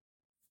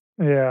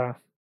 Yeah.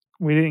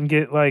 We didn't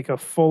get like a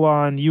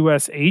full-on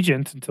U.S.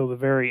 agent until the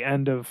very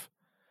end of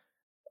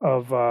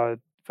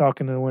Falcon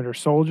and the Winter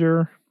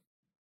Soldier.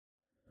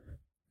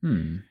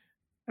 I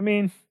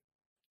mean,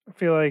 I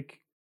feel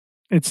like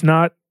it's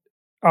not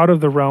out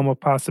of the realm of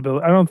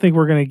possibility. I don't think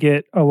we're going to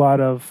get a lot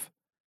of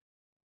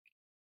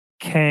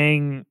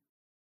Kang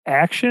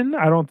action.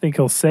 I don't think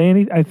he'll say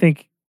anything. I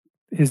think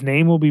his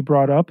name will be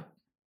brought up.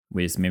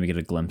 We just maybe get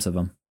a glimpse of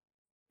him.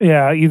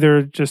 Yeah,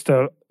 either just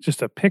a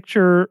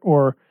picture,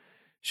 or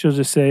she'll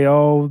just say,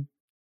 "Oh,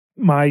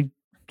 my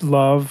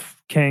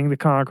love, Kang the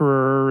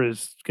Conqueror,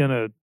 is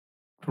gonna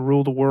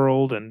rule the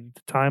world and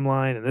the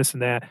timeline and this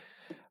and that."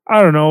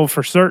 I don't know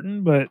for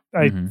certain, but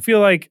I feel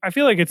like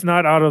it's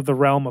not out of the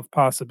realm of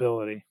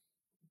possibility.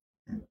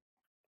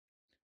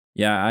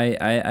 Yeah,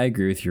 I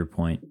agree with your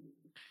point.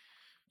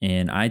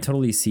 And I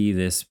totally see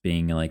this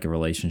being like a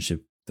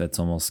relationship that's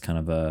almost kind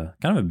of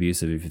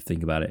abusive if you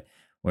think about it,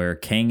 where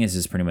Kang is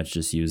just pretty much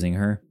just using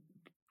her.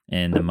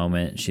 And the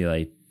moment she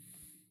like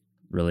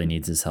really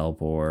needs his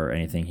help or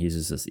anything,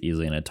 he's just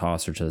easily gonna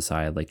toss her to the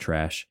side like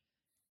trash.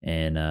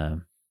 And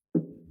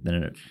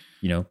then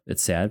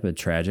it's sad but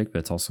tragic, but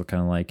it's also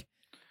kind of like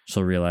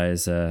she'll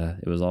realize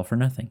it was all for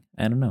nothing.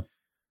 I don't know.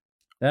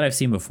 That I've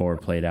seen before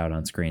played out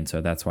on screen,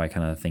 so that's why I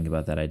kind of think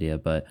about that idea.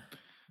 But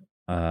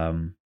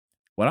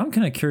what I'm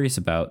kind of curious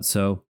about,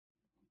 so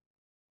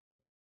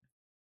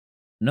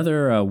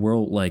another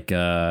world like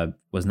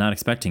was not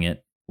expecting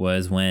it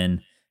was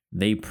when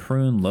they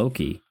prune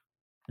Loki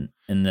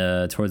in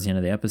the towards the end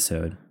of the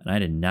episode, and I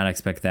did not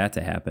expect that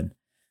to happen.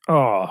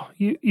 Oh,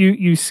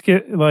 you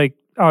skip, like,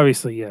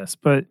 obviously yes,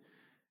 but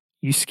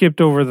you skipped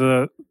over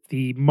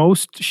the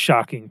most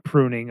shocking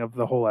pruning of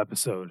the whole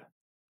episode.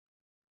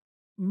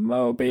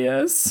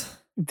 Mobius.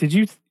 Did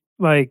you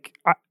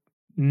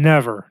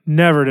never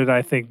did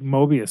I think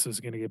Mobius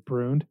was going to get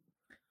pruned.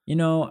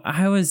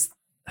 I was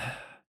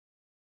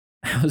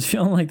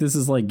feeling like this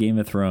is like Game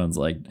of Thrones.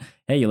 Like,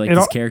 hey, you like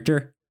this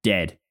character?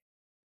 Dead.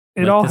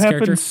 It all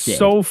happened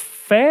so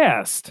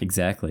fast.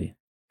 Exactly.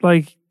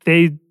 Like,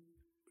 they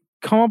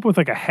come up with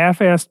like a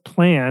half-assed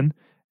plan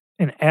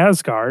in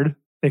Asgard.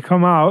 They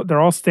come out, they're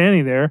all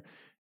standing there,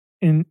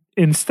 and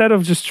instead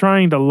of just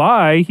trying to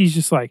lie, he's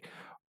just like,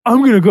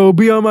 "I'm gonna go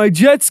be on my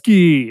jet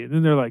ski." And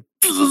then they're like,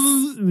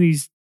 and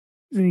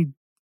he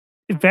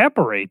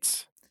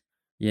evaporates.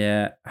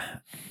 Yeah.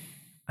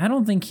 I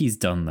don't think he's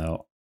done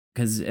though.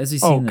 Because as we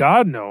see,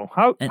 God, no.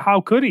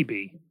 How could he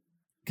be?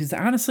 Because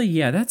honestly,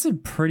 yeah, that's a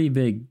pretty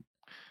big.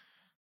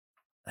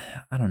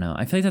 I don't know.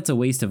 I feel like that's a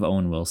waste of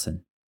Owen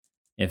Wilson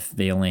if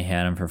they only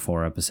had him for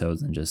 4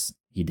 episodes and just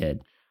he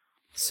did.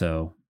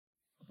 So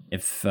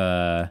if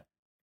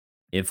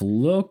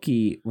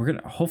Loki,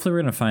 hopefully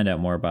we're gonna find out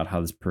more about how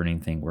this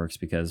pruning thing works,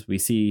 because we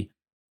see.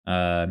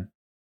 I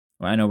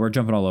know we're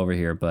jumping all over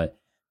here, but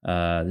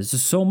there's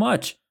just so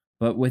much.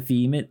 But with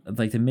the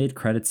mid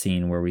credit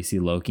scene where we see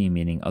Loki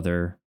meeting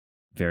other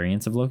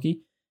variants of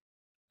Loki,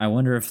 I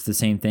wonder if the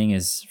same thing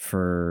is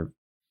for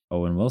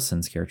Owen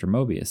Wilson's character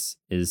Mobius.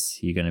 Is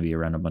he going to be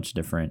around a bunch of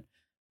different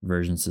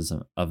versions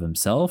of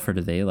himself, or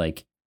do they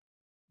like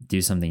do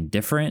something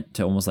different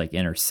to almost like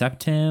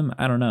intercept him?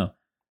 I don't know,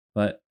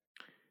 but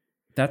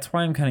that's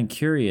why I'm kind of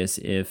curious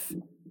if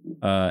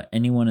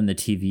anyone in the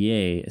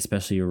TVA,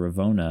 especially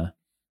Ravonna,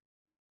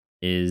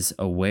 is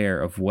aware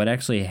of what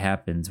actually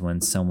happens when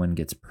someone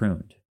gets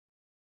pruned.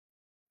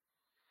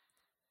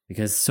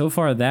 Because so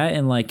far that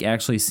and like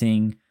actually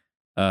seeing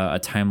a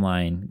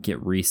timeline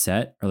get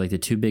reset are like the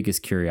 2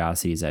 biggest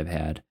curiosities I've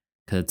had,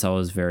 because it's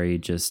always very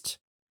just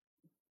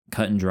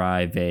cut and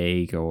dry,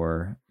 vague,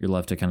 or you're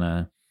left to kind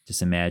of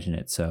just imagine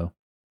it. So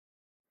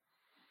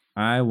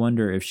I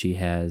wonder if she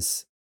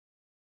has,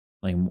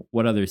 like,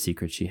 what other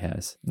secrets she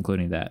has,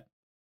 including that.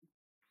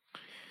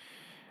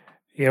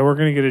 Yeah, we're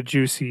going to get a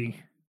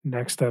juicy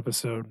next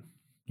episode.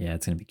 Yeah,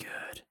 it's going to be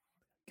good.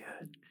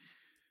 Good.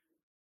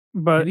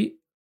 But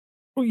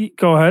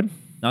go ahead.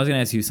 I was going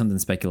to ask you something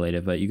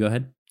speculative, but you go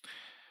ahead.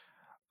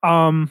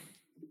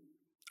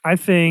 I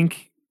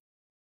think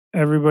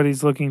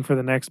everybody's looking for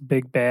the next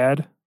big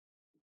bad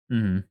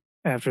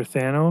after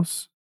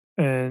Thanos.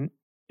 And,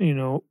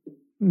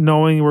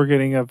 knowing we're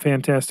getting a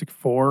Fantastic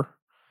Four,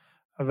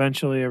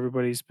 eventually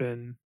everybody's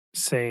been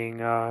saying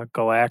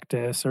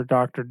Galactus or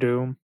Doctor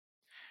Doom.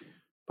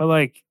 But,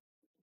 like,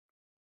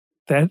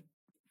 that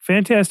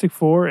Fantastic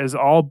Four is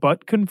all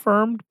but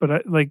confirmed,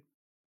 but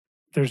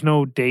there's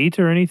no date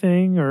or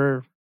anything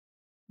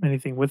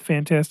with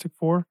Fantastic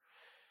Four.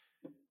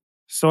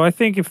 So I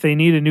think if they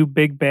need a new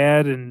big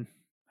bad, and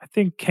I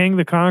think Kang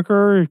the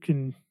Conqueror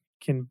can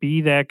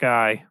be that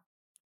guy.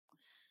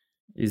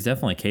 He's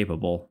definitely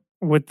capable.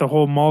 With the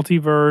whole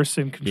multiverse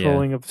and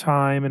controlling of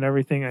time and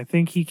everything, I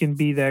think he can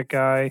be that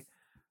guy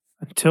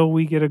until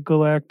we get a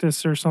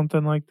Galactus or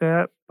something like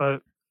that.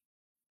 But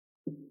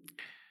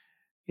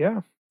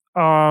yeah.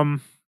 I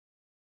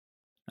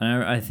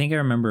think I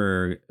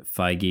remember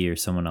Feige or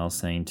someone else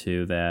saying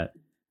too that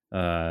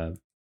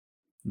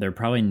they're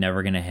probably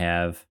never going to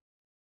have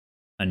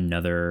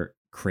another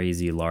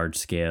crazy large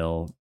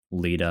scale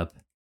lead up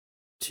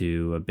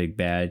to a big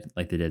bad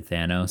like they did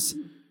Thanos.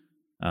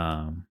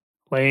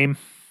 Lame.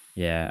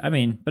 Yeah, I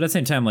mean, but at the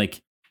same time,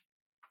 like,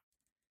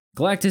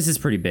 Galactus is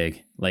pretty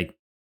big, like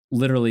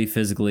literally,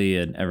 physically,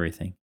 and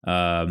everything.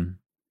 However,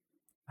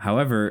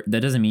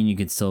 that doesn't mean you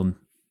can still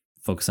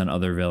focus on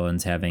other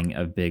villains having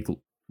a big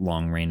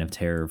long reign of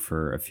terror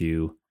for a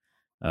few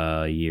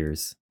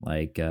years.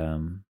 Like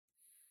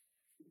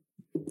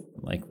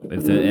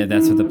if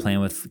that's what the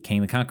plan with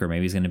King the Conqueror,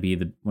 maybe he's going to be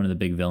one of the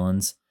big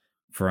villains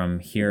from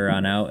here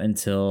on out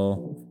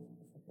until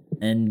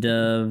end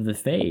of the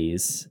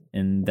phase,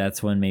 and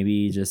that's when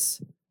maybe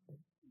just,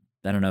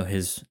 I don't know,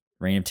 his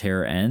reign of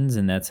terror ends,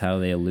 and that's how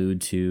they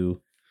allude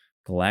to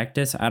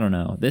Galactus. I don't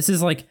know. This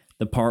is like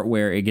the part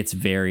where it gets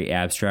very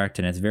abstract,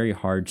 and it's very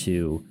hard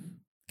to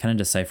kind of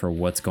decipher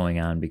what's going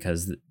on,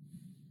 because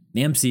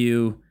the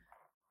MCU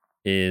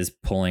is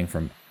pulling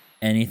from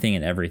anything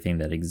and everything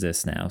that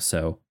exists now.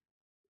 So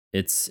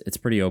it's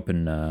pretty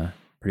open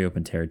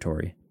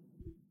territory.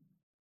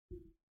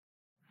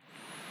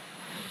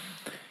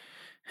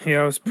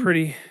 Yeah, it was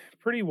pretty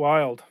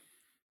wild.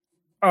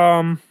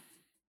 Let's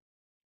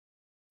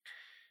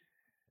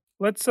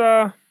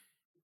kind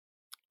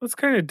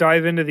of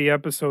dive into the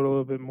episode a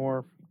little bit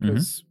more,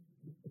 because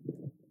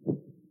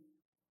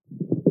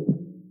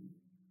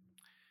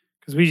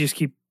we just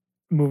keep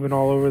moving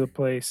all over the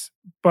place.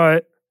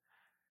 But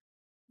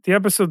the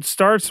episode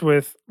starts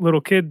with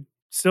little kid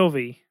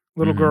Sylvie,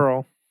 little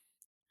girl,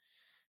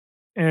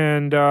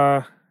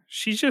 and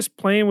she's just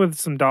playing with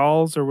some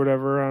dolls or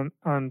whatever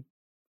on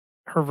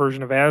her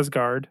version of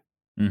Asgard.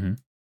 And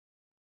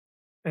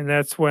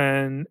that's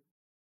when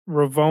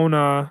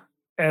Ravonna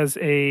as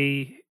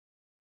a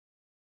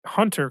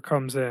hunter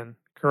comes in,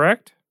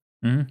 correct?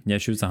 Yeah,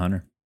 she was a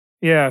hunter.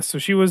 Yeah, so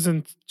she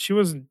wasn't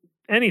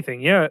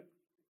anything yet.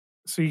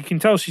 So you can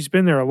tell she's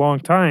been there a long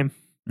time.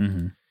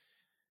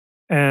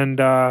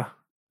 And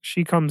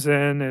she comes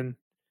in and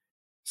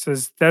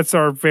says, "That's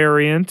our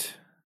variant."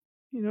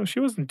 You know, she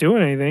wasn't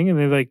doing anything, and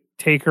they like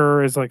take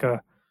her as like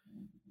a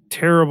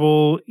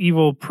terrible,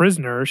 evil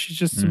prisoner. She's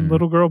just some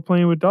little girl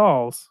playing with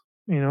dolls.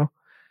 You know,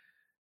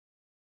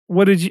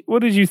 what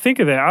did you think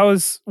of that? I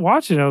was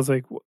watching. I was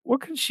like,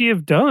 what could she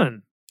have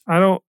done?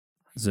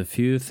 There's a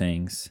few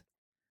things.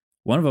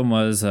 One of them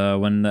was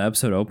when the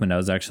episode opened, I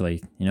was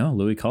actually,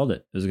 Louis called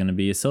it. It was going to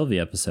be a Sylvie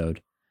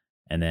episode,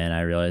 and then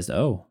I realized,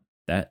 oh,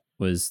 that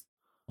was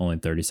only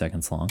 30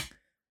 seconds long.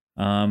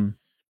 Sound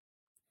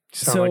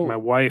like my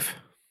wife.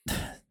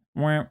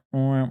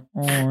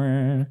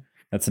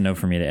 That's a note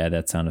for me to add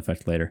that sound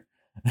effect later.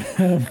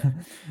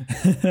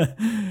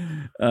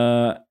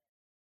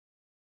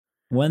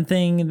 One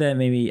thing that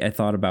maybe I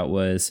thought about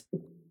was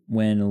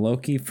when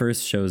Loki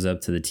first shows up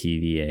to the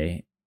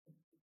TVA,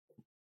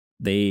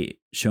 they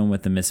show him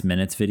with the Miss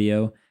Minutes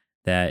video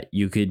that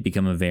you could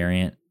become a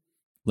variant,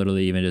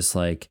 literally even just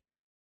like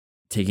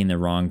taking the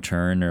wrong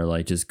turn or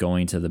like just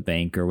going to the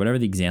bank or whatever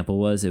the example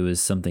was. It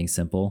was something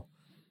simple.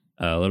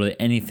 Literally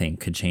anything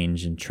could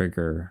change and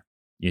trigger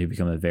you to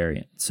become a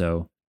variant.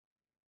 So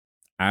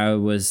I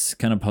was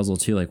kind of puzzled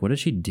too. Like, what did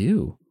she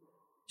do?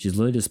 She's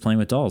literally just playing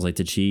with dolls. Like,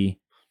 did she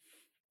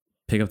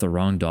pick up the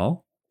wrong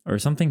doll or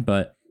something?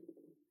 But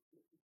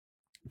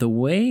the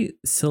way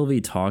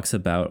Sylvie talks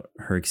about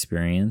her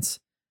experience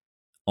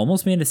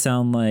almost made it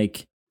sound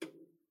like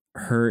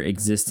her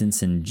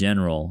existence in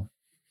general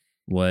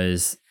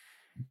was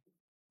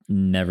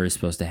never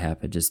supposed to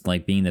happen. Just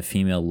like being the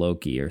female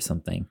Loki or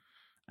something.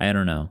 I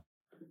don't know.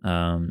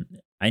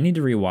 I need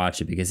to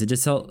rewatch it because it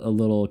just felt a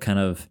little kind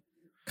of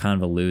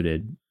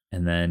convoluted.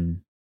 And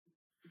then,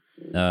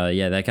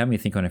 that got me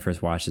thinking when I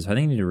first watched this. So I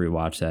think I need to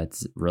rewatch that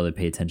to really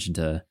pay attention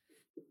to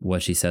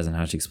what she says and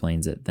how she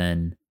explains it.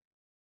 Then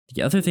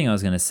the other thing I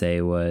was going to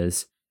say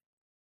was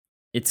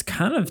it's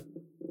kind of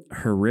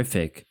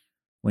horrific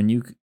when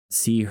you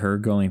see her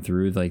going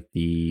through like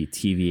the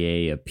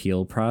TVA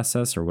appeal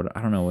process or what,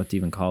 I don't know what to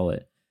even call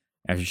it,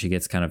 after she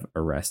gets kind of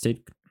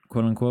arrested,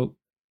 quote unquote.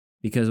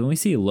 Because when we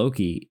see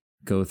Loki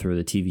go through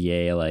the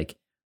TVA, like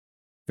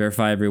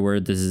verify every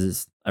word, this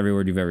is every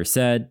word you've ever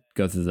said,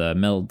 go through the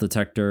metal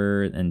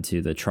detector and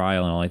to the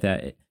trial and all like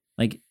that.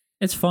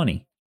 It's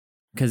funny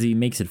because he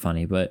makes it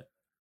funny, but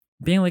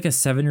being like a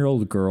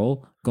 7-year-old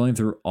girl going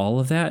through all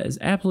of that is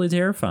absolutely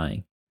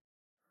terrifying.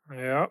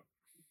 Yeah.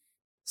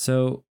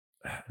 So,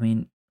 I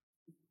mean,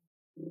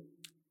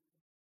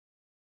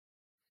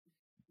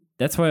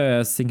 that's why I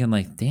was thinking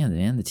like, damn,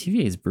 man, the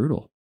TVA is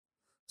brutal.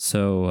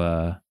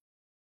 So,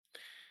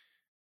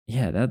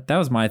 that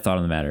was my thought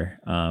on the matter.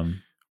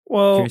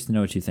 Well, curious to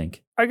know what you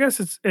think. I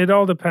guess it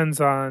all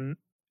depends on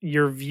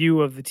your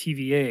view of the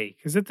TVA.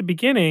 Because at the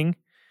beginning,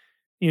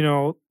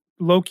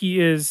 Loki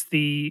is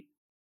the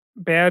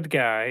bad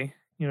guy.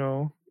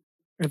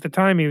 At the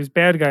time he was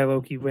bad guy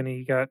Loki when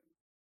he got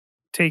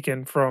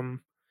taken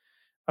from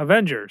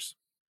Avengers.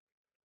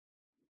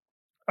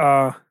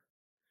 So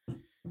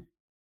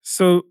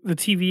the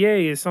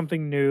TVA is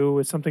something new,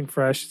 it's something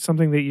fresh, it's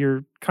something that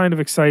you're kind of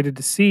excited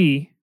to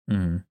see.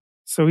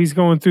 So he's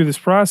going through this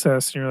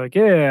process, and you're like,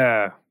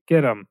 yeah,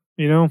 get him,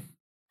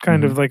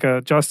 kind of like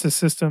a justice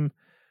system.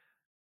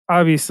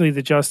 Obviously,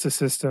 the justice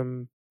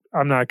system,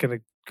 I'm not going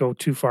to go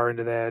too far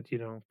into that.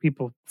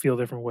 People feel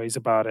different ways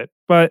about it.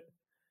 But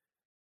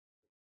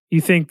you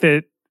think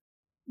that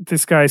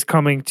this guy's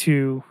coming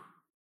to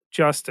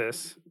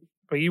justice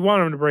but you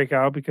want him to break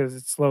out because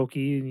it's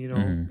Loki and,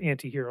 Mhm.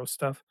 anti-hero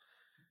stuff.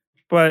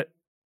 But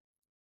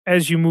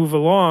as you move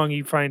along,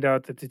 you find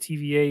out that the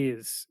TVA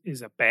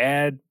is a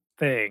bad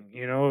thing.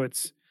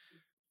 It's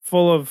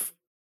full of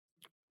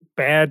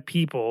bad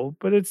people,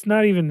 but it's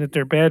not even that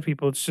they're bad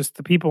people. It's just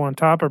the people on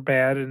top are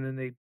bad, and then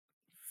they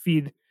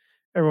feed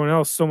everyone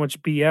else so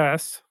much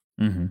BS.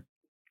 Mhm.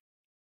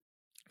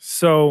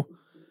 So,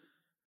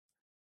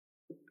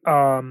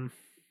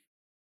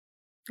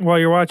 while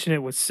you're watching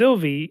it with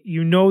Sylvie,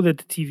 you know that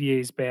the TVA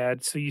is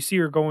bad. So you see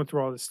her going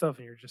through all this stuff,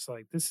 and you're just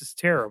like, "This is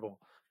terrible."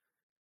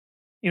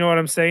 You know what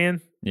I'm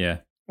saying? Yeah.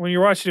 When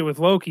you're watching it with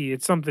Loki,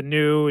 it's something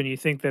new, and you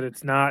think that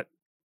it's not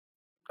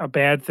a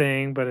bad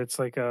thing, but it's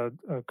like a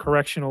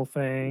correctional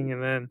thing.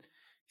 And then you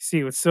see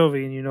it with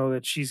Sylvie, and you know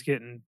that she's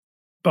getting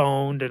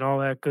boned and all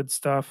that good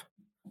stuff.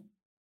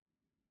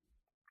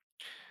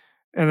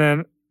 And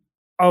then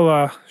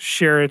I'll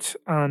share it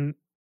on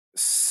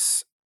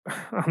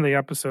on the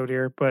episode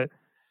here, but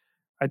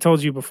I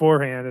told you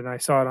beforehand, and I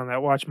saw it on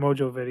that Watch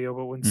Mojo video.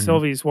 But when Mhm.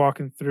 Sylvie's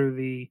walking through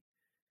the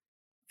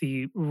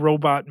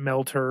robot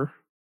melter,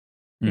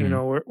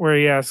 Mhm. where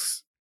he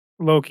asks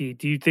Loki,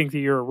 "Do you think that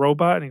you're a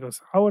robot?" And he goes,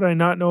 "How would I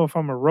not know if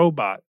I'm a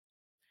robot?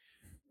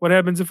 What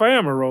happens if I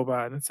am a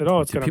robot?" And it said,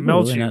 "Oh, it's Do going to people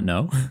melt really you." not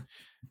know?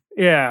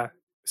 Yeah,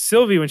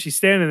 Sylvie, when she's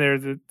standing there,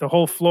 the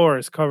whole floor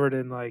is covered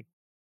in like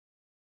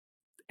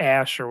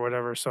ash or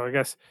whatever. So I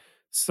guess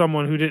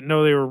someone who didn't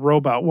know they were a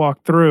robot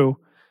walked through,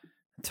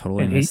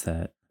 Totally and he missed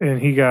that. and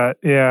he got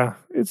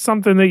It's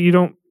something that you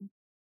don't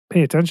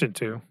pay attention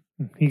to.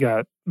 He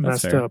got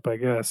That's messed fair. up, I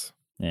guess.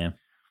 Yeah.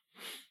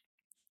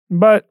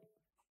 But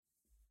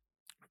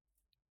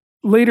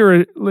later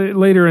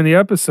in the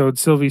episode,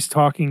 Sylvie's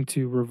talking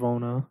to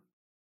Ravonna,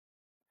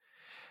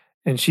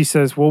 and she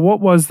says, "Well, what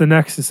was the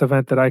Nexus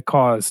event that I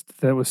caused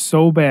that was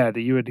so bad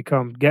that you had to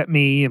come get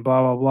me and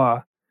blah blah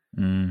blah?"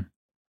 Mm.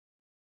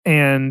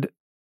 And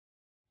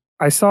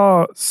I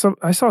saw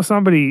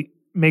somebody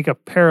make a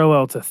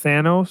parallel to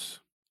Thanos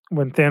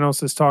when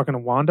Thanos is talking to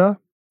Wanda,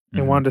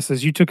 and Mhm. Wanda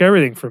says, "You took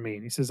everything from me,"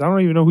 and he says, "I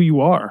don't even know who you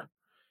are."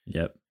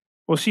 Yep.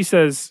 Well, she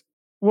says,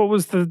 "What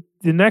was the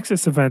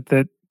Nexus event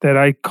that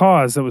I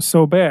caused that was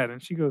so bad?"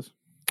 And she goes,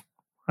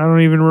 "I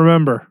don't even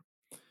remember."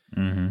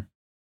 Mhm.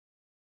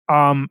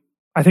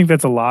 I think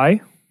that's a lie.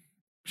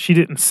 She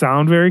didn't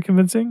sound very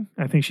convincing.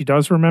 I think she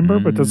does remember,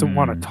 but doesn't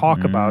want to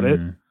talk about it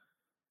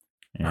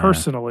Yeah.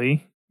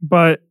 personally.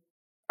 But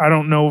I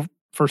don't know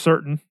for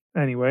certain.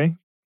 Anyway,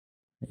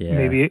 Yeah.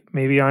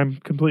 maybe I'm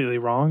completely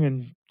wrong,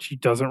 and she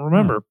doesn't Huh.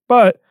 remember.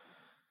 But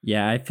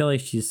Yeah, I feel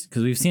like she's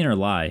because we've seen her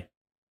lie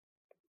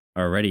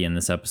already in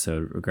this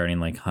episode regarding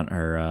like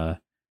her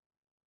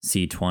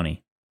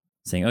C20,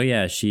 saying, "Oh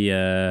yeah, she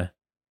was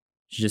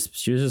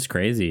just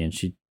crazy and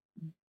she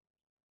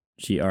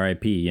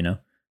RIP, you know."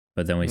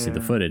 But then we see the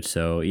yeah, footage,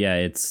 so yeah,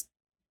 it's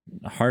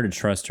hard to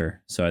trust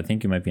her. So I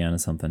think you might be onto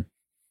something.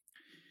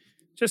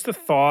 just a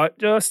thought.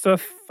 Just a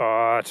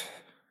thought.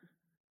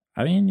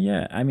 I mean,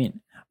 yeah, I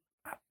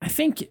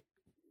think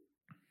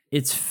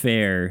it's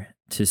fair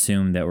to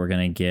assume that we're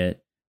gonna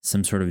get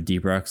some sort of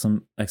deeper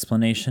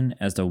explanation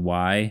as to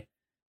why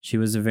she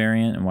was a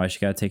variant and why she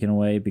got taken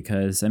away.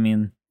 Because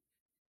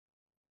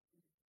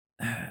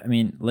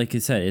like you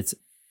said, it's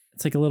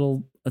like a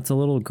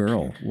little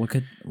girl.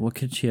 What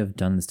could she have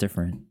done that's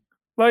different?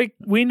 Like,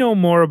 we know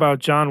more about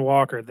John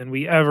Walker than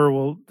we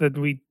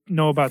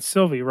know about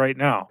Sylvie right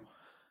now.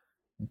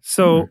 Hmm,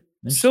 So interesting.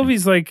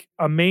 Sylvie's like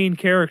a main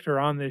character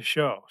on this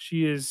show.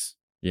 She is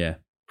Yeah.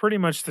 pretty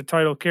much the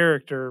title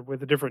character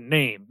with a different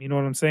name. You know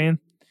what I'm saying?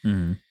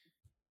 Hmm.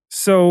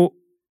 So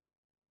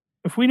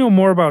if we know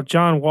more about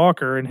John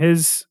Walker and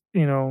his,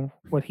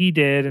 what he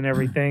did and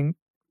everything,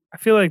 I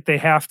feel like they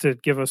have to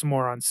give us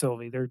more on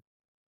Sylvie. They're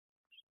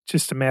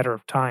just a matter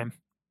of time.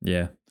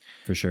 Yeah,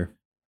 for sure.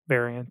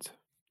 Variant.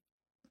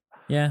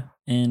 Yeah,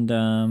 and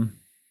I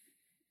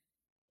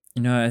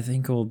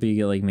think we'll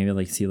be like maybe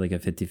like see like a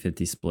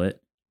 50-50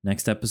 split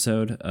next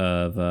episode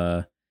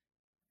of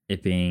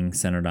it being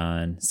centered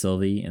on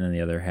Sylvie and then the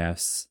other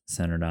half's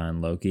centered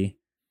on Loki.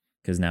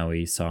 Because now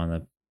we saw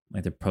in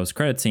the post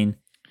credit scene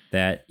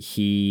that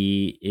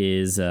he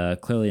is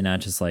clearly not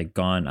just like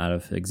gone out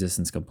of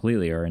existence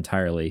completely or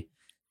entirely,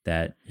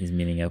 that he's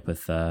meeting up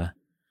with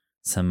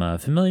some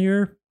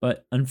familiar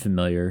but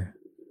unfamiliar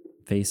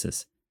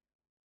faces.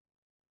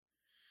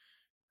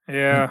 And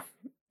Yeah.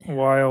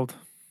 Wild.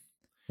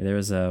 there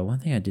was one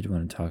thing I did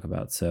want to talk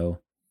about. So,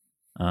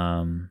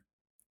 um,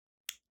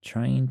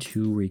 trying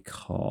to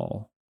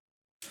recall.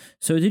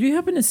 So, did you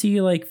happen to see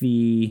like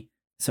a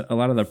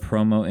lot of the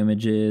promo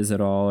images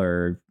at all,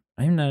 or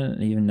I'm not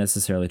even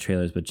necessarily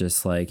trailers, but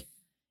just like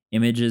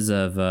images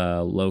of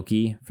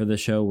Loki for the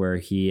show where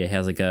he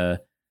has like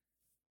a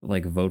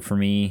vote for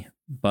me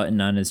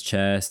button on his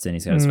chest and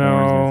he's got his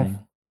horns and No. everything.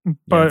 You haven't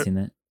But seen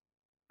that?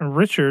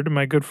 Richard,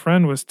 my good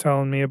friend, was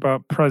telling me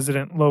about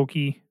President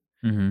Loki.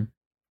 Mm-hmm.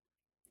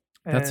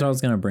 That's what I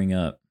was And gonna bring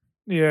up.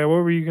 yeah, what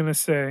were you gonna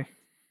say?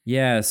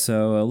 Yeah,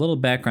 so a little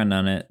background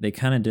on it. They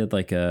kind of did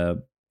like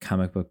a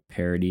comic book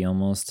parody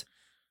almost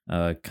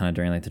kind of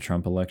during like the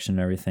Trump election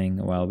and everything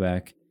a while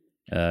back,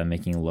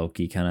 making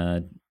Loki kind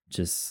of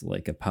just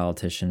like a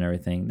politician and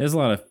everything. There's a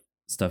lot of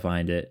stuff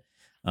behind it.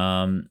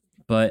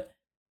 But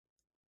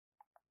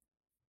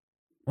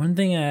one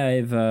thing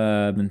I've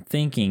been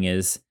thinking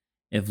is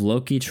if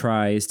Loki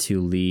tries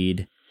to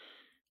lead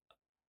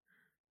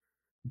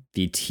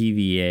the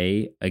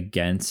TVA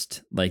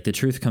against, like, the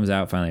truth comes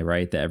out finally,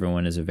 right? That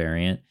everyone is a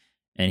variant,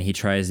 and he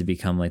tries to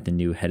become like the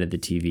new head of the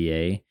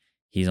TVA.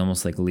 He's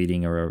almost like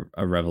leading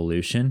a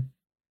revolution.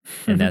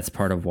 And that's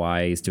part of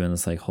why he's doing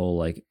this like whole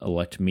like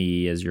elect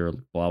me as your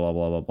blah blah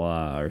blah blah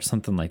blah or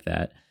something like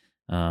that.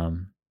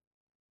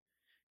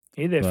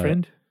 Hey there, but-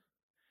 friend.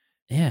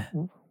 Yeah.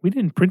 We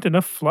didn't print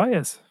enough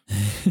flyers.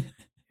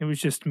 It was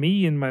just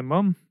me and my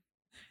mom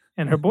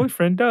and her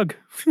boyfriend, Doug.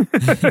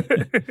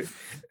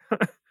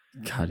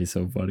 God, he's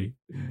so funny.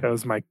 That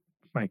was my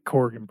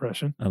Korg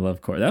impression. I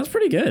love Corey. That was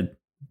pretty good.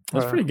 That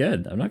was Uh, pretty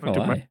good. I'm not I'll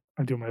gonna do lie.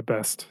 I do my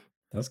best.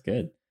 That was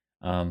good.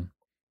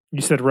 You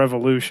said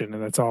revolution,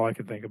 and that's all I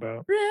could think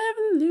about.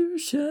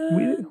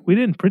 Revolution. We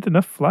didn't print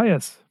enough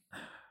flyers.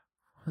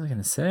 What was I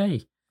gonna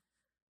say?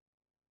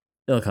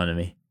 It'll come to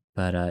me.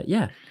 But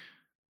yeah.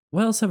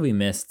 What else have we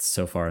missed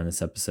so far in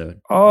this episode?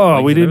 Oh,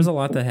 Like, we there didn't. was a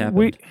lot that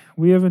happened.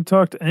 We haven't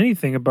talked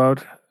anything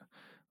about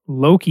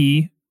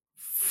Loki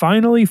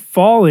finally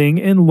falling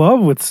in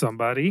love with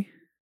somebody.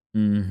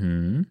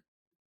 Mm-hmm.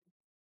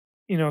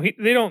 You know,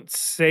 they don't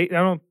say. I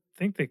don't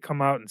think they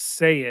come out and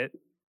say it.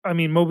 I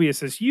mean, Mobius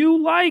says,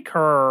 "You like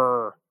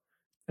her,"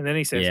 and then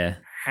he says, Yeah.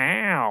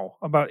 "How?"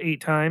 about 8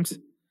 times.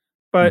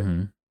 But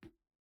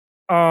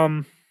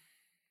Mhm.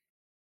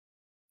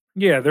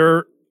 yeah,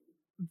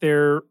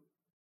 they're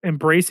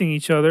embracing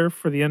each other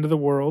for the end of the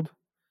world.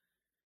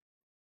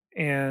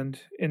 And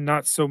in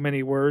not so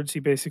many words, he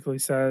basically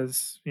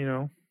says, you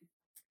know,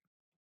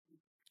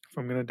 if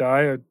I'm gonna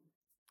die, I'm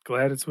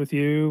glad it's with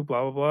you,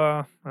 blah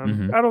blah blah.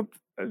 Mhm. I don't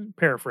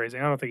paraphrasing.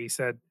 I don't think he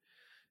said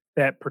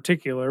that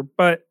particular,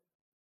 but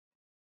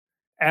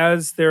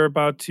as they're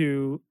about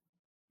to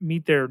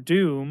meet their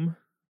doom,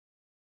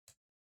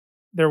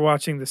 they're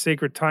watching the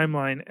sacred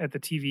timeline at the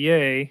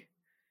TVA,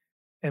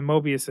 and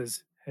Mobius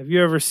says, "Have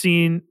you ever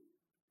seen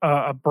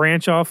a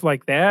branch off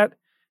like that?"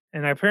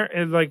 And apparently,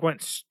 it like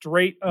went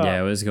straight up. Yeah,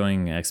 it was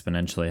going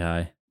exponentially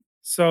high.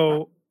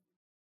 So,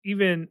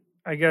 even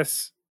I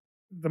guess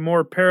the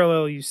more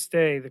parallel you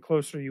stay, the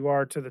closer you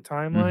are to the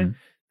timeline.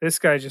 This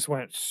guy just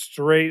went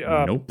straight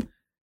up. Nope.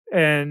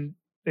 And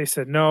they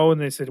said no,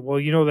 and they said, "Well,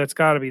 you know that's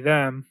got to be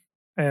them,"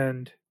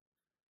 and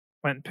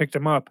went and picked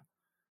him up.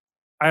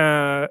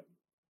 I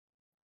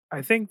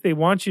think they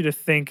want you to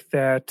think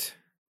that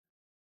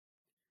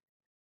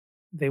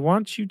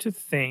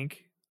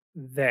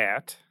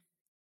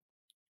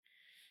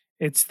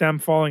it's them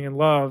falling in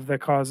love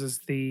that causes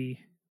the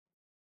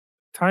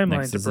timeline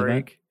Nexus to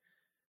event? break.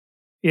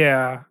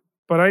 Yeah,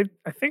 but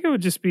I think it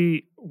would just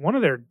be one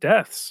of their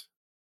deaths.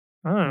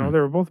 I don't know. Hmm. They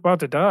were both about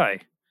to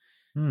die.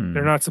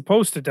 They're not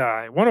supposed to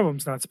die. One of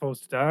them's not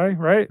supposed to die,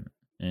 right?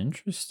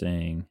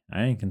 Interesting.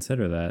 I didn't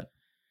consider that.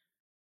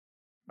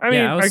 I mean,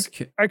 yeah,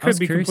 I could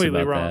be curious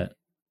completely about wrong. that.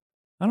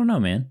 I don't know,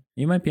 man.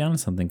 You might be onto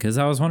something because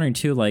I was wondering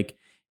too. Like,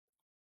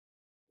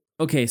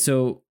 okay,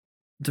 so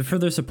to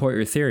further support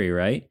your theory,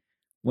 right?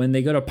 When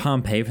they go to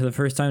Pompeii for the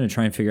first time to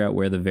try and figure out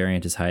where the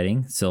variant is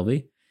hiding,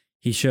 Sylvie,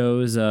 he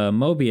shows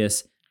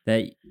Mobius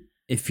that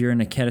if you're in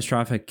a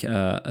catastrophic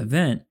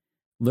event,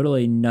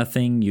 literally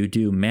nothing you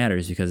do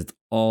matters because it's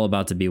all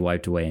about to be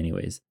wiped away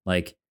anyways.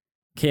 Like,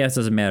 chaos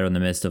doesn't matter in the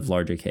midst of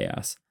larger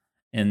chaos.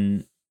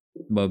 And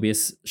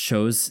Mobius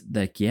shows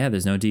that, yeah,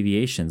 there's no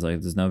deviations, like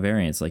there's no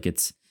variance, like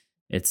it's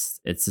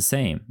the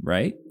same,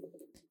 right?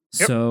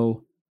 Yep.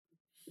 So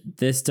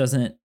this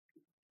doesn't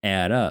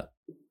add up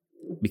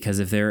because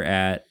if they're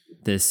at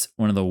this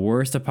one of the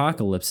worst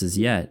apocalypses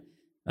yet,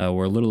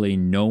 where literally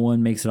no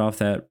one makes it off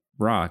that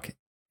rock,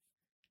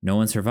 no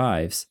one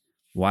survives,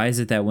 why is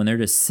it that when they're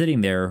just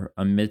sitting there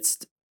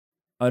amidst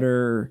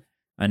utter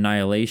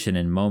annihilation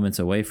and moments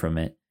away from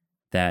it,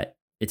 that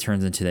it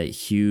turns into that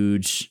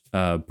huge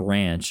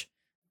branch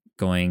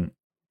going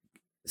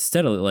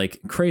steadily,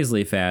 like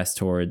crazily fast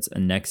towards a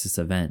Nexus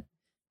event?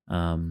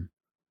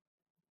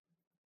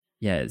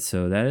 Yeah,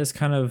 so that is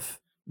kind of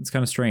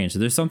strange. So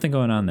there's something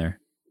going on there.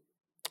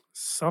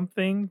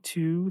 Something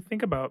to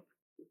think about.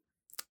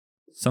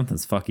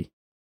 Something's fucky.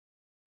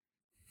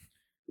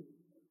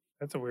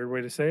 That's a weird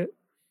way to say it.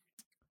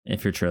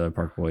 If you're a Trailer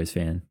Park Boys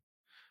fan.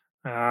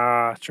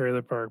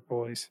 Trailer Park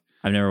Boys.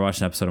 I've never watched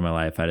an episode of my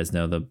life. I just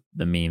know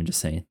the meme just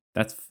saying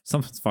that's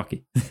something's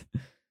fucky.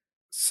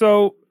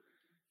 So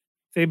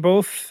they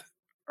both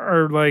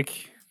are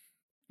like,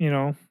 you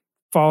know,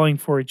 falling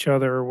for each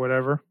other or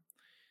whatever.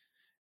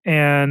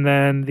 And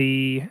then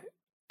the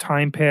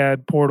time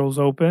pad portals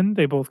open.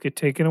 They both get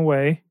taken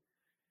away.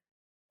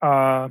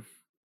 They're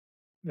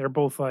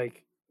both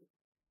like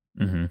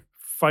Mm-hmm.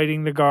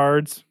 fighting the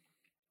guards.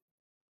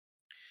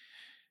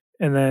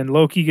 And then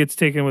Loki gets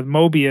taken with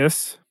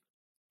Mobius.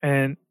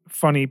 And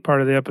funny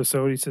part of the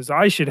episode, he says,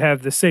 "I should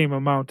have the same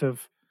amount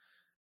of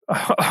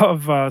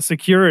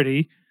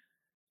security."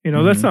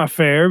 That's not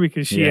fair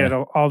because she Yeah. had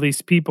all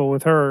these people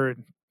with her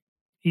and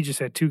he just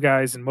had 2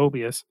 guys and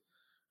Mobius.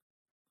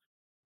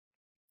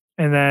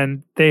 And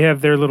then they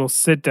have their little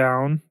sit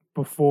down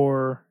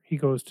before he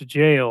goes to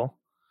jail,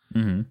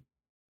 Mm-hmm.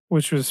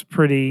 which was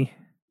pretty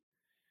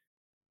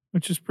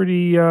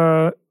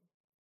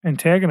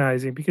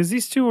antagonizing because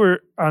these two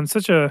were on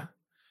such a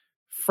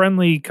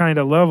friendly kind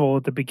of level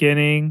at the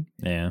beginning.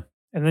 Yeah.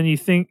 And then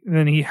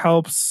he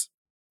helps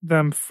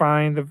them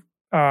find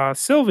the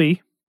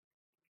Sylvie.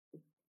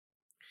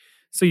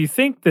 So you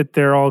think that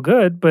they're all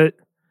good, but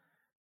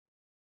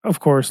of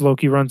course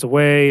Loki runs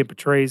away and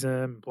betrays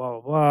him,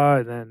 blah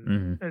blah blah,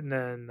 and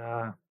then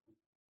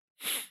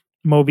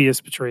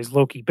Mobius betrays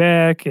Loki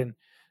back, and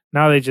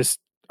now they just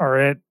are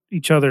at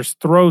each other's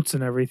throats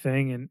and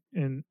everything,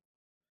 and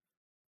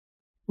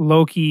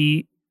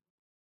Loki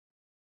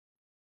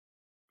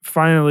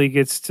finally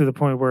gets to the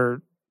point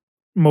where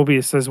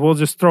Mobius says, "We'll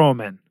just throw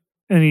him in,"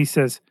 and he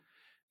says,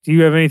 "Do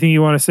you have anything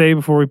you want to say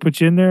before we put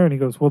you in there?" And he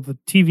goes, "Well, the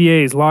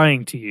TVA is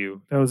lying to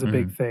you. That was a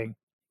big thing."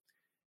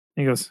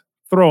 And he goes,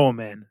 "Throw him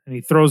in," and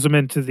he throws him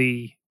into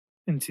the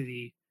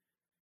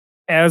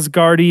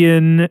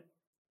Asgardian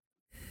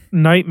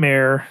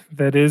nightmare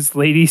that is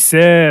Lady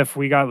Sif.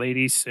 We got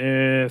Lady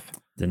Sif.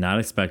 Did not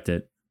expect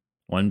it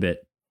one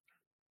bit.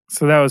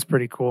 So that was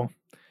pretty cool.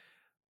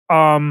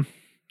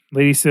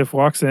 Lady Sif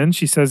walks in.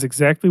 She says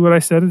exactly what I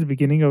said at the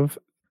beginning of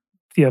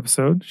the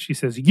episode. She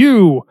says,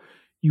 you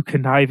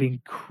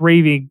conniving,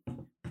 craven,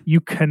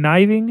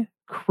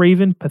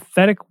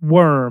 pathetic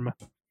worm.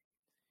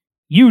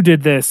 You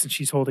did this." And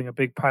she's holding a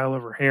big pile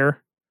of her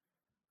hair.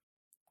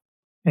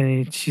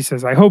 And she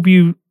says, I hope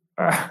you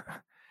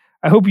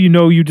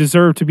know you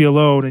deserve to be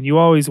alone, and you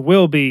always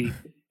will be.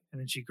 And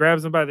then she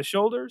grabs him by the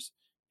shoulders,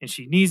 and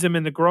she knees him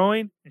in the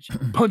groin, and she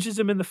punches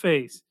him in the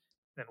face,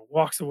 and then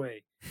walks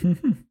away.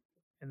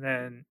 And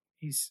then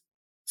he's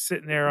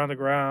sitting there on the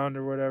ground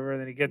or whatever. And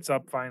then he gets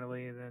up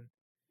finally, and then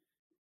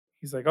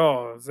he's like,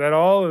 "Oh, is that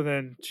all?" And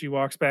then she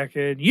walks back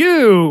in,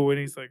 and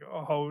he's like,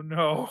 "Oh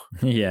no."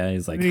 Yeah,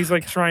 he's like, and he's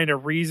like trying to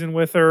reason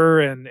with her,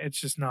 and it's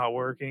just not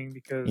working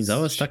because he's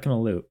always stuck in a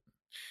loop.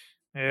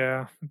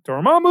 Yeah,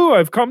 Dormammu,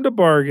 I've come to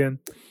bargain.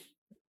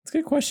 It's a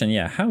good question.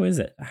 Yeah, how is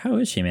it? How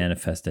is she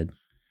manifested?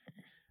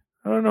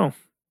 I don't know.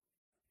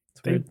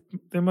 It's weird.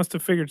 They must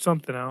have figured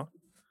something out.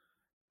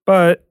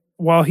 But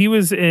while he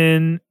was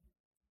in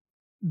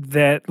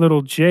that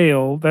little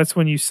jail, that's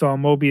when you saw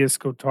Mobius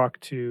go talk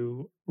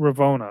to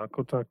Ravonna,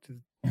 go talk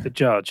to the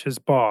judge, his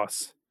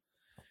boss.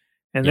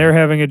 And they're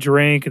having a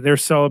drink and they're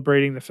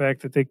celebrating the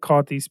fact that they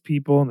caught these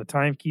people and the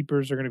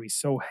timekeepers are going to be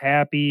so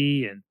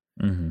happy and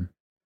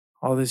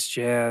all this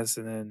jazz.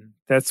 And then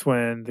that's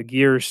when the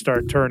gears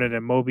start turning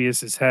in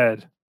Mobius's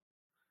head.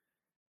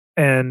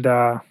 And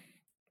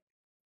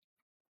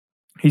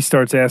he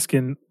starts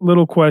asking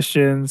little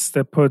questions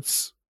that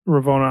puts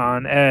Ravonna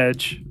on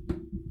edge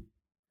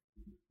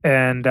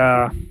and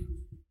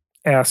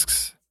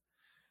asks,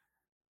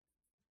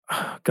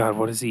 God,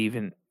 what is he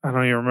even? I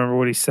don't even remember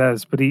what he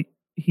says, but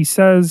he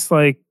says,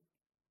 like,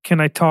 can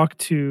I talk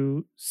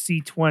to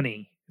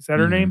C20? Is that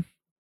her name?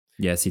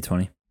 Yeah,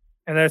 C20.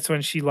 And that's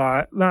when she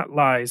not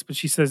lies, but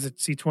she says that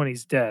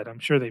C20's dead. I'm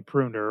sure they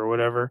pruned her or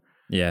whatever.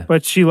 Yeah.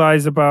 But she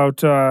lies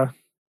about her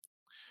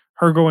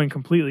going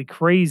completely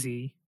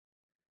crazy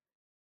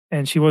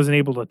and she wasn't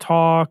able to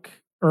talk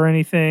or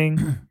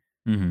anything.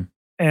 And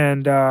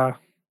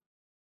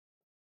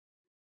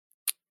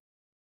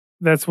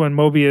that's when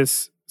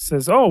Mobius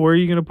says, "Oh, where are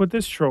you going to put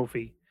this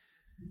trophy?"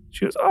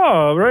 She goes,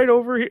 "Oh, right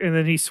over here." And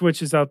then he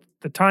switches out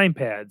the time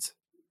pads.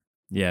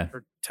 Yeah.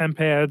 Or 10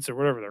 pads or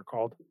whatever they're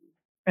called.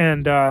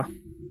 And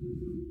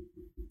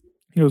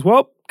he goes,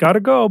 "Well, gotta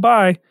go.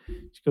 Bye."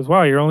 She goes,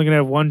 "Wow, you're only going to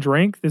have one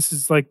drink? This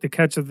is like the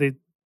catch of a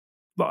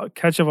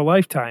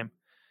lifetime."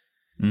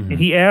 And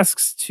he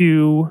asks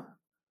to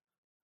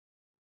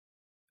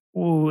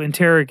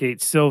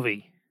interrogate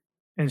Sylvie.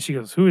 And she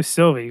goes, "Who is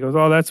Sylvie?" He goes,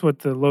 "Oh, that's what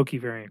the Loki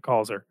variant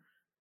calls her."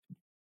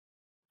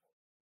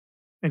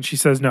 And she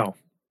says no.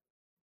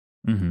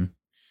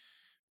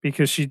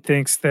 Because she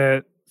thinks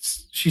that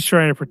she's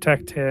trying to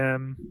protect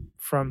him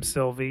from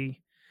Sylvie.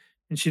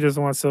 And she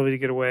doesn't want Sylvie to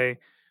get away.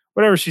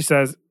 Whatever she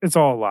says, it's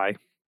all a lie.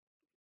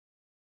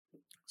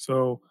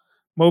 So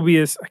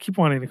Mobius, I keep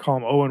wanting to call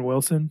him Owen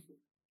Wilson.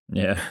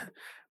 Yeah.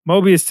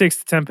 Mobius takes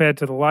the 10 pad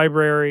to the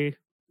library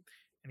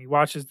and he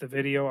watches the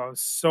video. I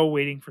was so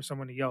waiting for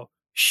someone to yell,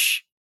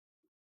 "Shh,"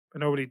 but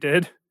nobody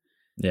did.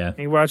 Yeah. And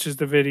he watches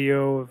the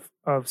video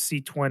of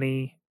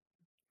C20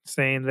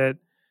 saying that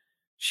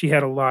she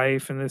had a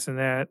life and this and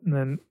that. And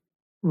then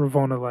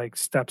Ravonna like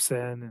steps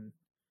in and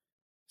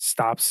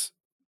stops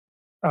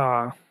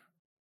the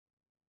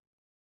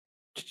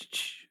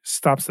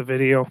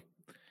video.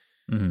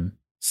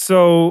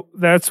 So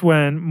that's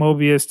when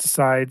Mobius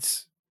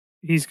decides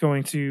he's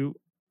going to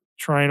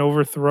try and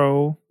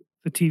overthrow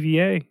the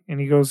TVA, and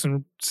he goes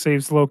and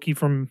saves Loki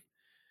from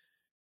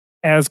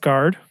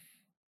Asgard.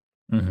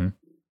 And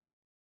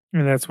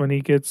that's when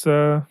he gets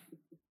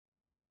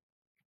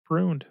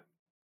pruned.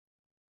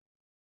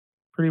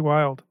 Pretty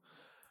wild.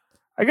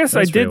 I guess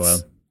I did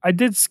I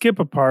did skip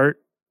a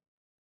part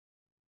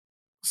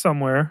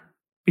somewhere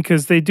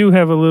because they do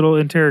have a little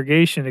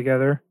interrogation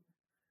together.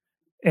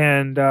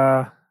 And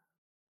I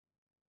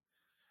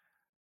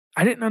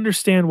didn't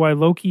understand why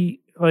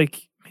Loki,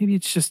 like, maybe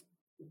it's just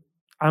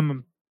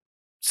I'm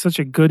such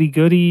a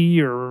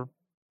goody or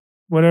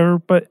whatever,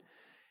 but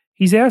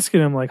he's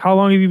asking him, like, how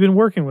long have you been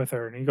working with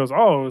her? And he goes,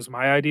 oh, it was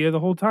my idea the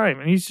whole time.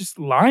 And he's just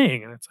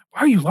lying. And it's like,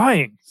 why are you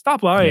lying?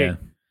 Stop lying. Yeah.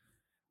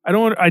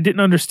 I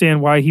didn't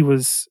understand why he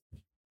was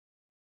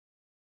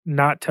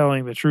not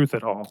telling the truth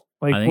at all.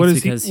 Like, I think what it's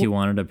is because he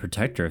wanted to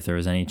protect her if there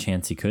was any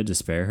chance he could to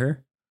spare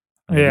her.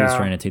 I think he was Yeah.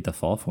 trying to take the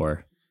fall for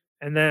her.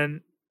 And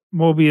then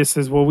Mobius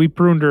says, well, we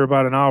pruned her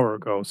about an hour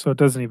ago, so it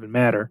doesn't even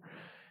matter.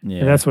 Yeah.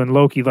 And that's when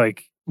Loki,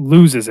 like,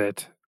 loses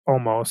it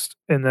almost.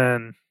 And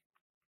then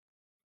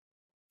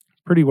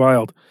pretty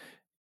wild.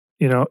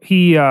 You know,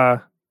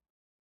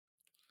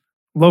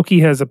 Loki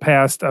has a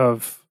past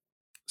of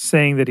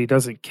saying that he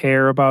doesn't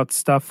care about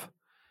stuff.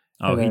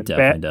 Oh, he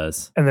definitely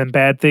does. And then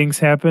bad things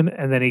happen,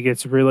 and then he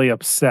gets really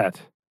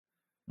upset.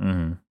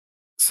 Mm-hmm.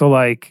 So,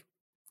 like,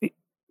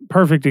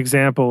 perfect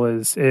example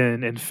is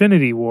in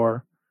Infinity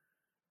War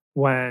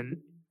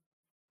when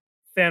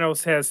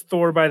Thanos has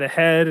Thor by the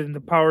head and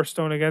the Power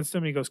Stone against him,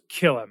 and he goes,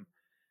 kill him.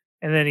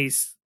 And then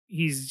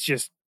he's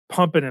just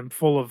pumping him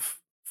full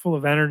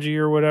of energy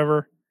or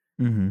whatever.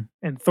 Mm-hmm.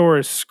 And Thor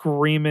is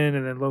screaming,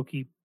 and then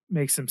Loki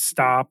makes him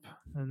stop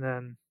and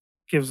then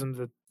gives him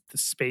the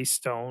space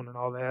stone and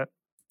all that.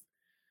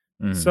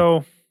 Mm-hmm.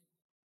 So,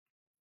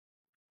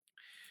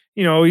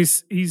 you know,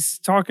 he's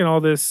talking all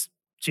this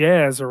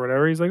jazz or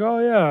whatever. He's like, oh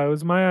yeah, it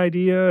was my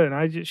idea,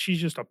 and she's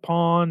just a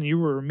pawn. You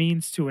were a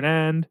means to an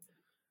end.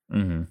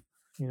 Mm-hmm.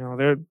 You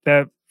know,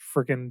 that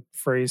freaking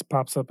phrase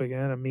pops up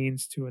again, a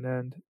means to an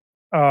end.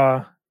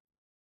 But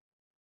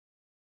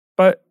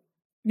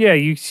yeah,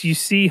 you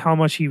see how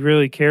much he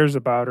really cares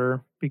about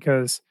her,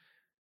 because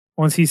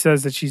once he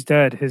says that she's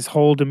dead, his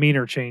whole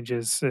demeanor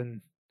changes,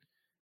 and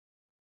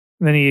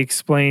then he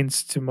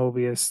explains to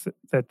Mobius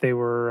that they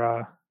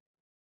were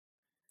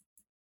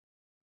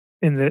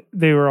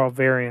they were all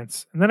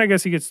variants. And then I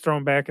guess he gets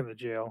thrown back in the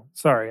jail.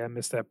 Sorry, I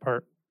missed that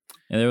part.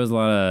 Yeah, there was a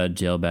lot of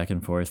jail back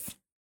and forth.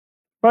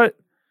 But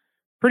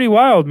pretty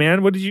wild,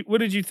 man. What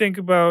did you think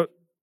about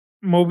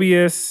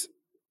Mobius?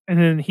 And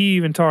then he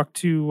even talked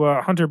to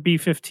Hunter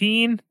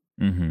B-15.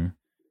 Mm-hmm.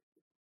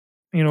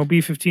 You know,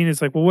 B-15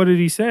 is like, well, what did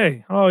he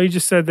say? Oh, he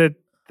just said that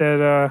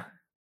the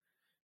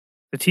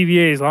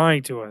TVA is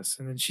lying to us.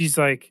 And then she's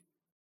like,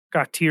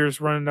 got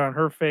tears running down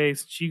her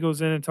face. She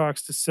goes in and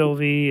talks to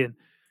Sylvie, and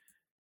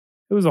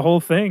it was a whole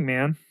thing,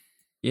 man.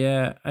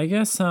 Yeah, I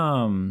guess what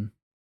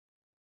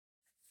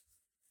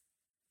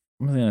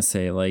was I gonna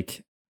say?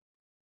 Like,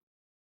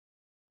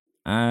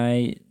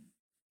 there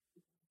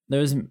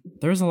was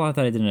a lot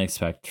that I didn't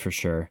expect for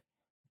sure,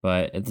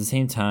 but at the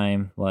same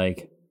time,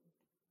 like,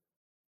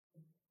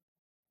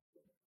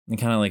 and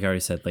kind of like I already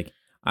said, like,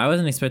 I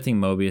wasn't expecting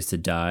Mobius to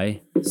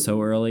die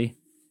so early.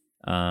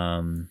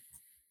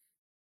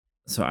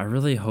 So I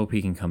really hope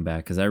he can come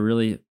back, because I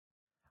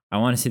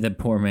want to see that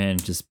poor man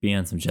just be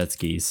on some jet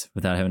skis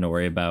without having to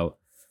worry about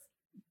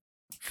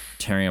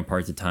tearing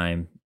apart the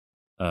time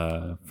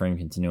frame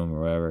continuum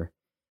or whatever.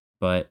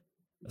 But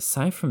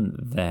aside from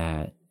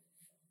that,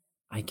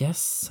 I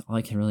guess all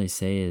I can really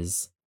say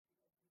is,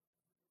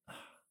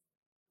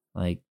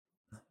 like,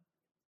 I'm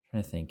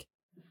trying to think.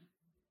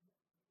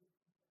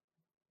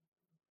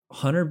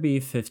 Hunter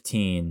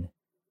B-15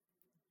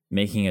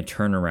 making a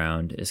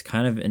turnaround is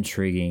kind of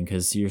intriguing,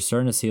 because you're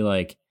starting to see,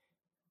 like,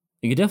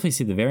 you can definitely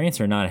see the variants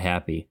are not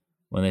happy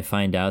when they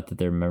find out that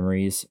their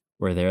memories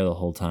were there the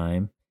whole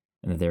time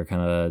and that they're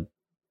kind of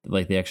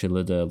like they actually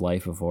lived a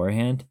life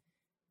beforehand.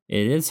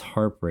 It is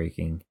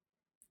heartbreaking,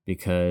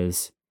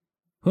 because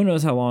who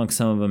knows how long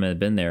some of them had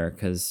been there,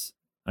 because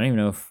I don't even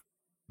know if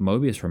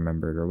Mobius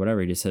remembered or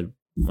whatever. He just said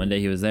one day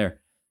he was there.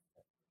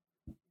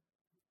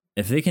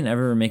 If they can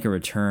ever make a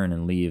return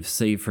and leave,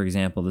 say, for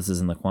example, this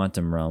is in the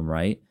quantum realm,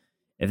 right?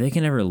 If they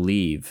can ever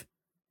leave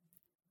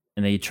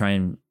and they try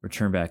and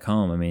return back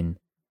home, I mean,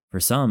 for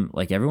some,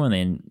 like, everyone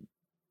they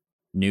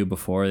knew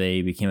before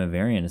they became a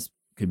variant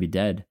could be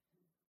dead.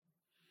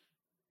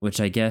 Which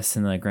I guess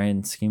in the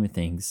grand scheme of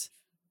things,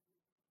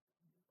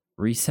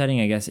 resetting,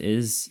 I guess,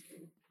 is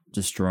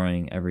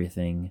destroying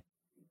everything.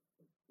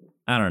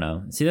 I don't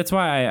know. See, that's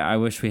why I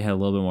wish we had a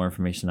little bit more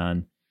information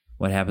on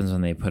what happens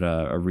when they put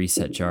a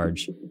reset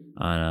charge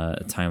on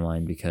a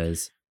timeline,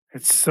 because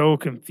it's so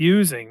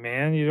confusing,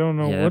 man. You don't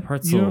know what. That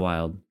part's a little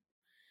wild.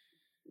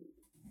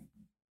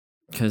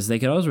 Because they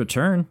could always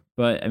return,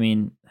 but I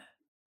mean,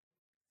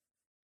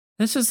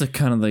 that's just a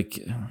kind of like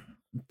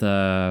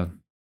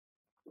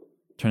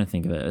trying to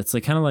think of it. It's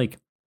like kind of like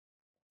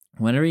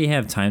whenever you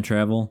have time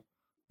travel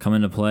come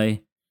into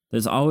play,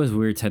 there's always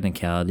weird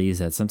technicalities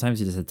that sometimes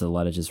you just have to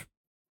let it just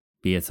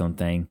be its own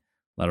thing,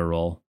 let it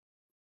roll,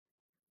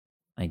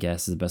 I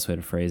guess is the best way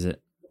to phrase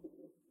it.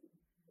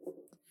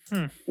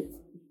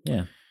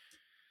 Yeah.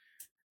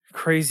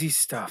 Crazy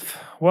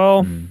stuff.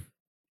 Well,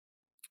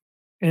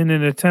 in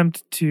an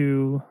attempt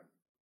to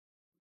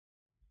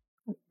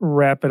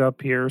wrap it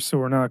up here so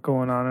we're not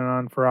going on and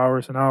on for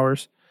hours and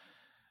hours.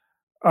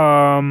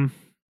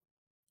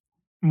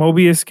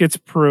 Mobius gets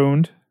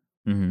pruned,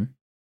 Mm-hmm.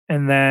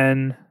 and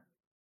then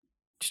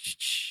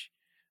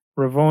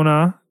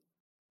Ravonna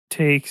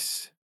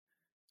takes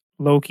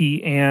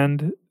Loki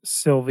and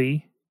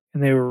Sylvie,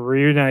 and they were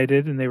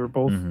reunited, and they were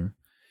both. Mm-hmm.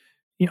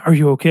 Are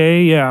you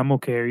okay? Yeah, I'm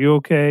okay. Are you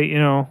okay?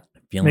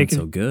 Feeling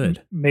so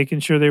good. Making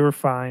sure they were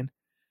fine.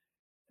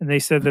 And they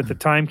said that the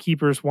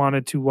timekeepers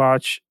wanted to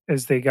watch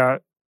as they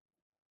got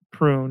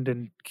pruned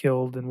and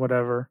killed and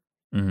whatever.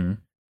 Mm-hmm.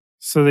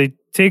 So they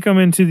take them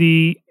into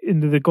the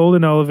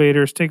golden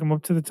elevators, take them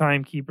up to the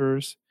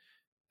timekeepers.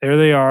 There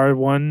they are.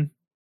 One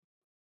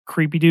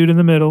creepy dude in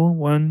the middle,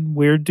 one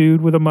weird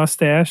dude with a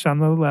mustache on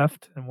the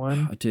left, and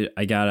one. Dude,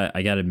 I gotta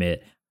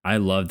admit, I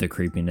love the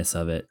creepiness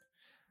of it.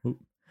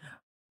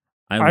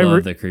 I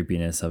love the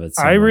creepiness of it.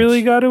 So I really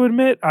much. got to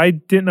admit, I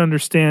didn't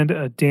understand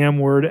a damn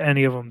word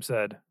any of them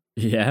said.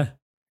 Yeah.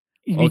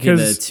 Because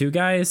okay, the two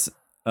guys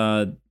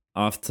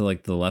off to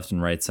like the left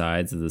and right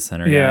sides of the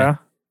center yeah.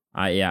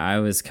 guy. I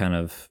was kind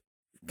of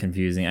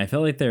confusing. I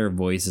felt like their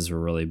voices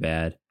were really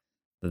bad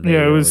that they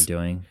were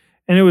doing.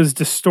 And it was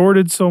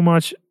distorted so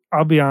much,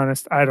 I'll be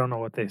honest, I don't know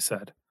what they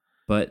said.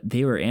 But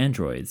they were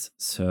androids,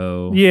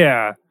 so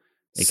yeah.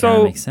 It kind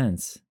of makes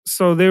sense.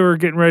 So they were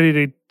getting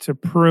ready to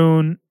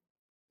prune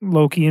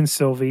Loki and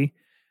Sylvie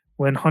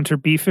when Hunter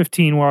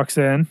B-15 walks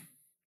in.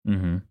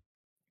 Mm-hmm.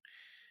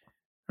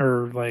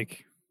 Or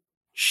like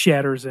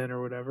shatters in or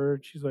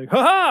whatever. She's like,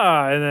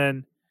 ha!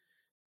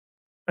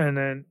 And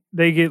then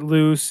they get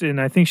loose,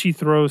 and I think she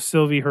throws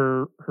Sylvie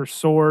her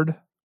sword.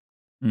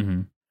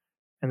 Mm-hmm.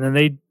 And then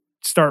they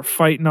start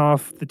fighting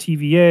off the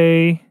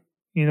TVA.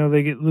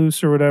 They get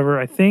loose or whatever.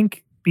 I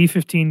think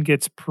B-15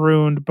 gets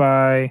pruned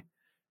by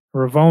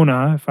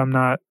Ravonna, if I'm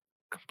not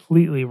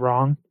completely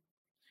wrong.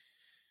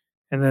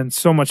 And then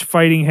so much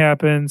fighting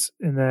happens,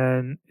 and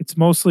then it's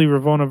mostly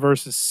Ravonna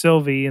versus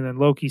Sylvie, and then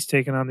Loki's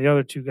taking on the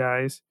other two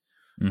guys,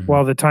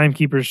 while the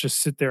timekeepers just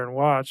sit there and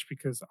watch,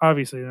 because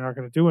obviously they're not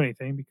going to do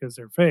anything because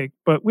they're fake.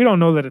 But we don't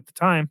know that at the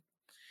time.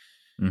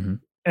 Mm-hmm.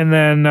 And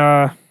then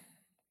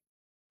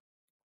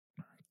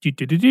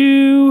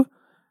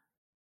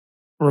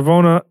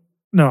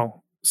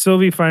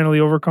Sylvie finally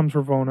overcomes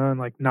Ravonna and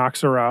like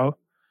knocks her out.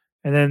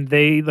 And then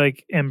they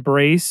like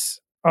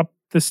embrace up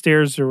the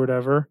stairs or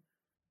whatever.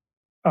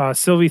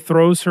 Sylvie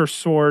throws her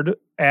sword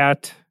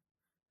at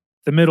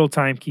the middle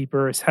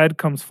timekeeper. His head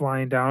comes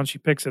flying down. She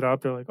picks it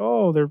up. They're like,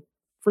 oh, they're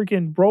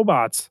freaking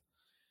robots.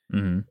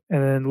 Mm-hmm.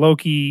 And then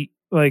Loki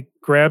like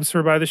grabs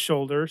her by the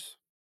shoulders.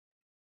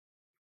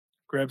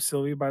 Grabs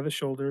Sylvie by the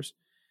shoulders.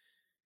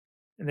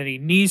 And then he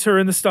knees her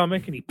in the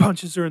stomach and he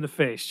punches her in the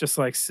face, just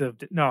like Siv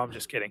did. No, I'm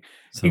just kidding.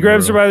 So he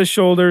grabs her by the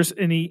shoulders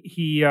and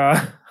he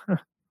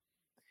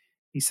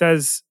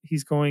says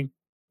he's going,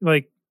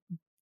 like,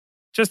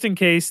 just in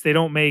case they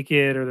don't make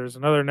it or there's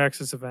another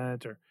Nexus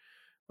event, or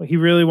he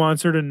really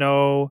wants her to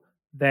know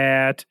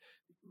that,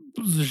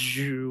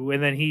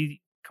 and then he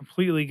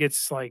completely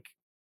gets like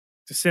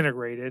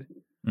disintegrated.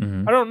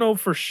 Mm-hmm. I don't know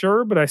for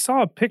sure, but I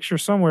saw a picture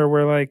somewhere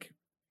where like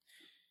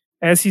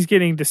as he's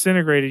getting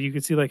disintegrated, you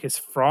could see like his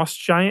frost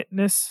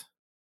giantness,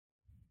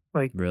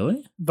 like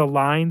really the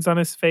lines on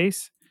his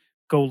face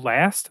go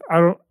last.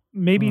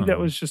 Maybe that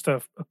was just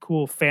a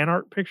cool fan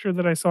art picture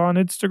that I saw on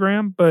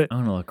Instagram, but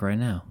I'm gonna look right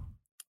now.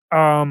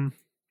 I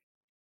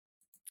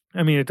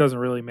mean, it doesn't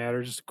really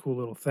matter, just a cool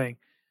little thing.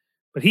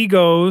 But he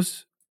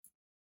goes,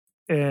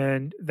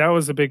 and that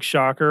was a big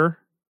shocker.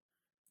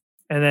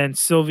 And then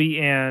Sylvie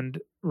and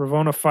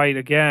Ravonna fight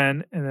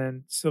again, and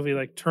then Sylvie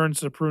like turns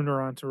the pruner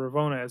onto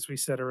Ravonna, as we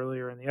said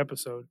earlier in the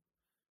episode.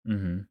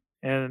 Mm-hmm.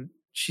 And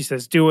she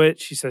says, "Do it."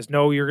 She says,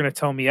 "No, you're going to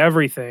tell me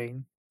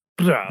everything."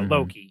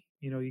 Loki.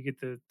 You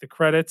get the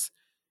credits.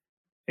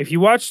 If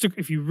you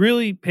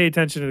really pay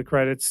attention to the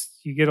credits,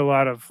 you get a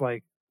lot of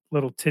like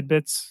little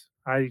tidbits.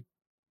 I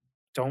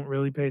don't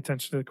really pay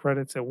attention to the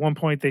credits. At one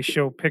point, they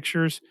show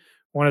pictures.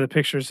 One of the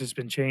pictures has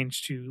been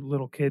changed to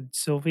little kid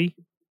Sylvie.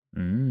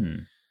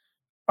 Mm.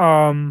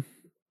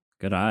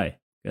 Good eye.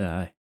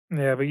 Yeah,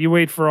 but you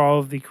wait for all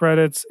of the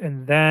credits,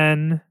 and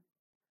then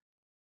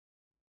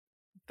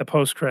the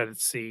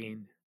post-credits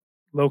scene.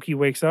 Loki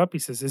wakes up. He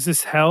says, "Is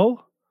this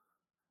hell,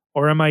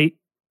 or am I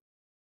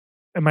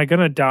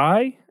gonna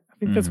die?" I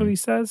think that's what he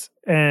says.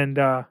 And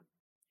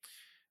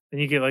then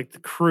you get like the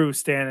crew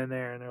standing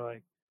there, and they're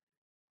like,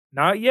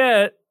 "Not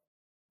yet,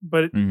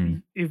 but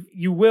if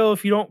you will,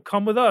 if you don't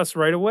come with us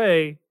right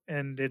away."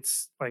 And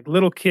it's like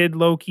little kid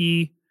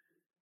Loki,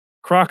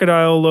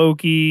 crocodile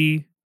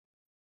Loki,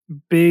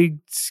 big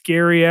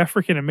scary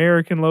African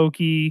American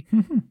Loki,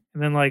 and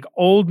then like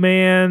old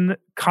man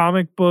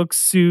comic book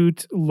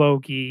suit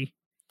Loki.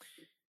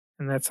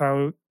 And that's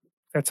how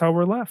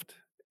we're left.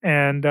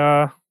 And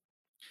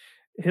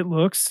it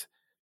looks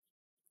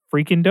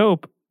freaking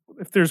dope.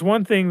 If there's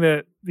one thing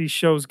that these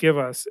shows give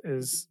us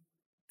is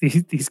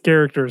these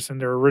characters in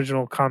their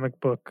original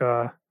comic book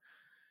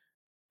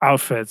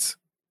outfits.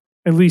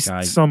 At least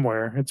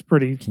somewhere. It's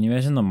pretty. Can you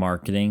imagine the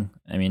marketing?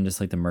 I mean,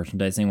 just like the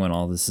merchandising when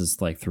all this is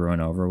like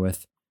thrown over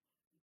with.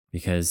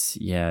 Because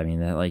I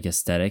mean that like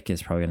aesthetic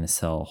is probably going to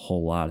sell a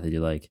whole lot. They do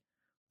like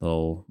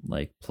little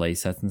like play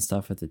sets and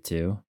stuff with it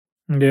too.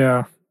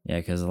 Yeah. Yeah,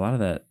 because a lot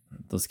of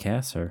those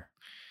casts are.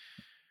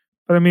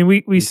 But I mean,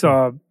 we pretty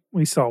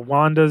saw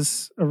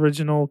Wanda's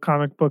original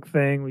comic book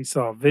thing. We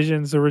saw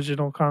Vision's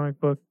original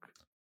comic book.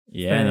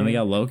 Yeah, and then we thing.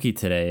 got Loki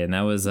today, and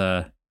that was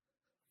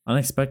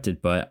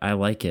unexpected, but I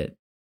like it.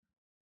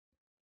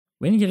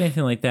 We didn't get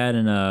anything like that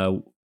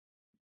in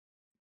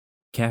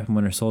Captain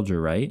Winter Soldier,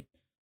 right?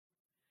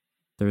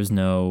 There was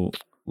no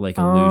like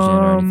allusion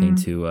or anything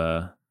to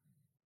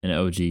an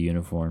OG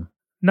uniform.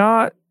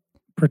 Not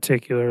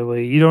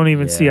particularly. You don't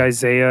even see Yeah.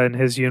 Isaiah in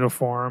his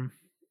uniform.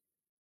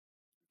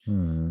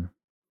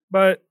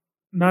 But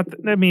not.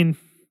 I mean,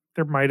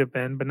 there might have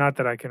been, but not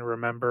that I can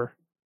remember.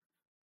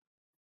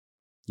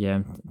 Yeah,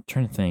 I'm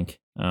trying to think.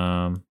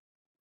 I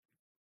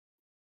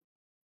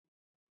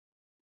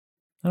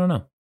don't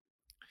know.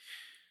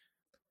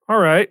 All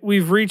right,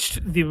 we've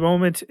reached the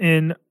moment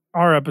in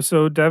our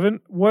episode, Devin.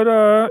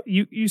 What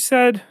you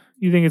said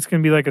you think it's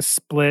going to be like a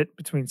split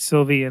between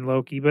Sylvie and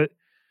Loki, but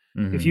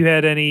if you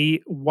had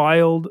any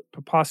wild,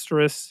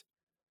 preposterous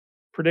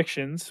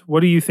predictions,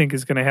 what do you think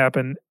is going to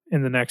happen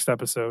in the next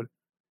episode?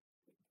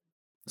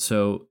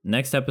 So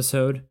next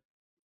episode,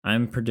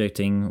 I'm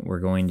predicting we're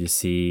going to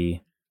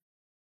see.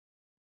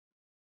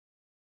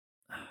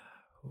 I'm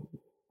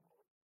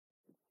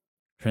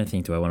trying to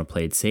think, do I want to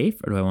play it safe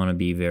or do I want to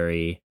be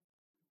very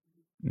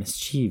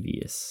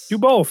mischievous? Do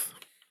both.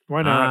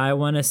 Why not? I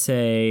want to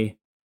say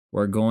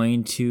we're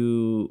going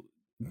to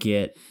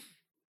get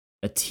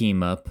a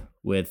team up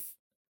with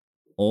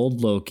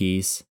old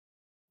Lokis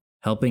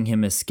helping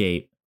him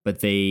escape, but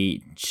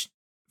they,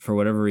 for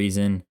whatever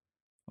reason,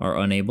 are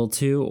unable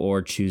to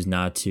or choose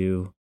not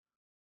to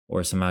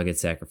or somehow get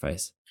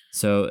sacrificed.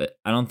 So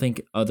I don't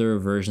think other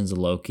versions of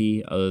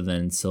Loki other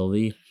than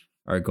Sylvie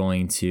are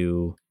going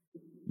to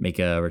make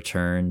a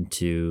return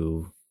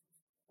to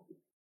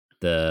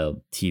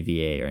the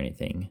TVA or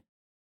anything.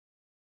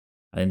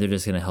 I think they're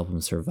just going to help him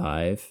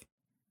survive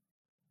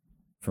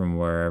from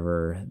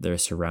wherever their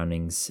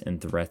surroundings and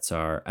threats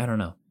are. I don't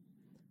know.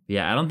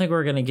 Yeah, I don't think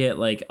we're going to get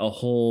like a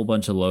whole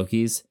bunch of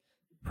Lokis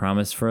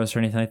promised for us or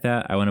anything like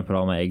that. I want to put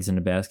all my eggs in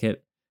a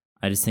basket.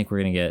 I just think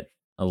we're going to get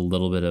a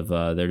little bit of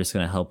they're just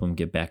going to help him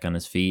get back on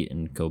his feet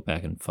and go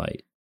back and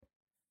fight.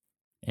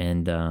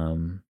 And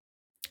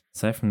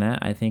aside from that,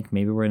 I think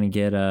maybe we're going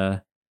to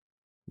get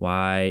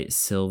why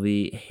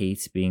Sylvie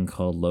hates being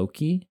called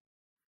Loki.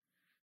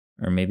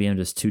 Or maybe I'm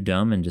just too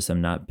dumb and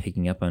I'm not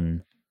picking up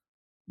on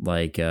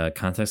like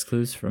context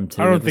clues from today's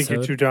I don't episode. think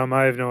you're too dumb.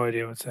 I have no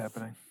idea what's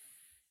happening.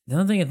 The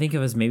other thing I think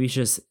of is maybe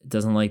she just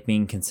doesn't like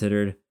being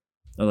considered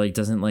or like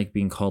doesn't like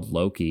being called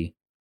Loki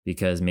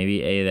because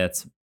maybe A,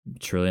 that's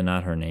truly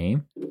not her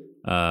name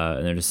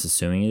and they're just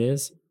assuming it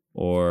is,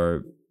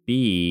 or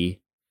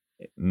B,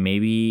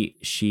 maybe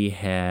she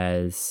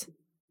has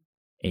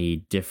a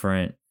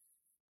different,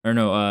 or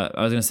no,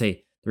 I was going to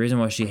say the reason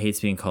why she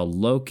hates being called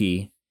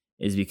Loki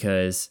is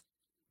because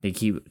they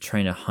keep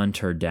trying to hunt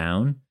her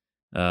down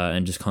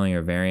and just calling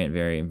her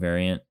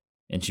variant.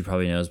 And she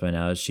probably knows by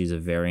now that she's a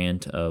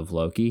variant of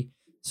Loki.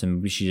 So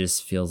maybe she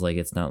just feels like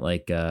it's not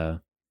like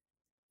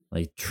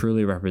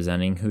truly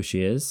representing who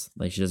she is.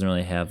 Like she doesn't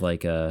really have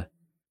like her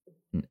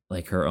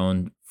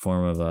own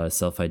form of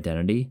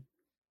self-identity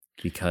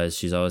because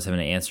she's always having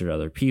to answer to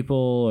other people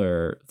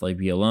or like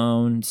be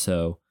alone.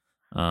 So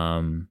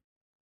yeah,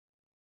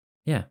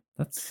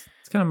 that's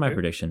kind of my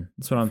prediction.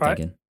 That's what I'm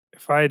thinking.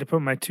 If I had to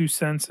put my 2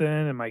 cents in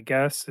and my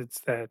guess, it's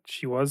that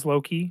she was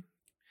Loki.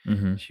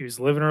 Mm-hmm. She was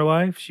living her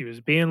life. She was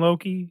being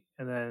Loki.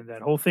 And then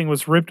that whole thing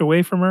was ripped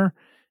away from her.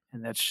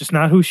 And that's just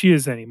not who she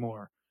is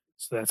anymore.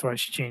 So that's why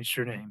she changed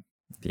her name.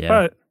 Yeah.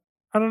 But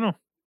I don't know.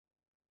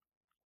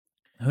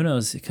 Who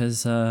knows?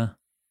 Because,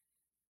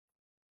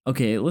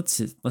 okay,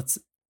 let's,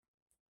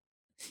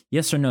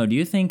 yes or no. Do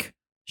you think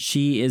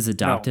she is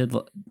adopted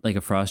like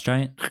a frost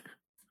giant?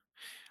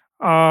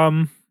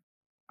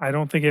 I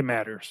don't think it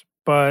matters,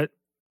 but.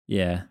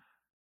 Yeah.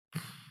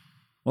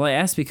 Well, I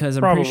asked because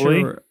I'm probably.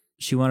 pretty sure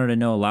she wanted to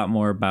know a lot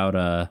more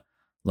about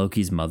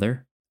Loki's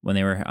mother when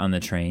they were on the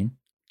train.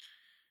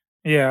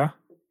 Yeah.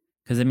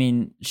 Because, I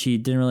mean, she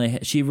didn't really...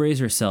 she raised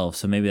herself,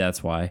 so maybe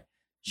that's why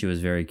she was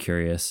very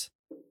curious.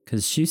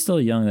 Because she's still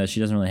young, that she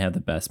doesn't really have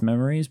the best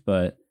memories,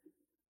 but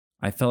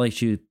I felt like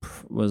she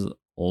was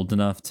old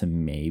enough to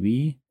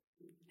maybe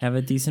have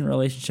a decent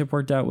relationship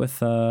worked out with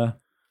her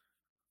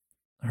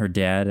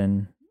dad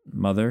and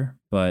mother.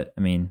 But,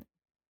 I mean,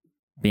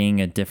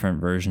 being a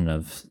different version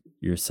of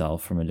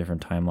yourself from a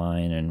different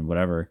timeline and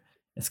whatever,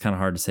 it's kind of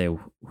hard to say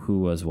who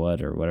was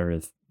what or whatever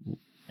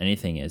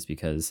anything is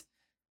because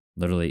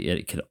literally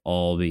it could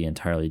all be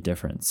entirely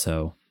different.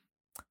 So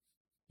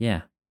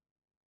yeah,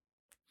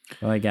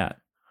 what I got?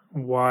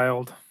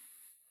 Wild.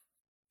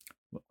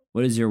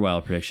 What is your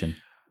wild prediction?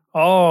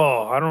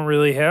 Oh, I don't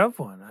really have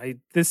one.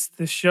 This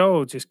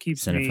show just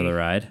keeps Send it for the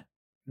ride.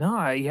 No,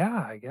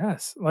 I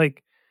guess.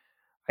 Like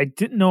I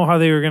didn't know how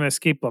they were going to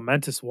escape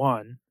Lamentus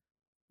 1.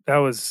 That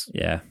was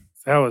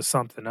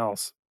something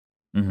else.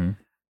 Mm-hmm.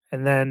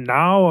 And then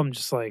now I'm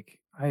just like,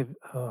 I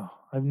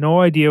have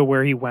no idea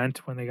where he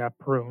went when they got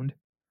pruned.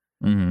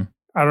 Mm-hmm.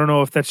 I don't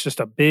know if that's just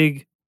a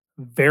big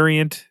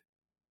variant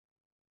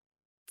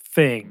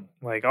thing.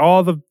 Like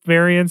all the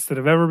variants that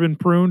have ever been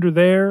pruned are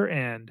there,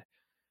 and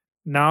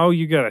now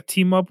you got to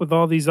team up with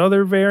all these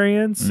other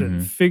variants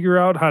and figure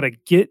out how to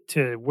get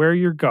to where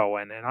you're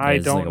going. And I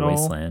don't know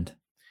wasteland.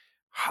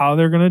 how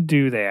they're going to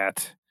do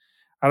that.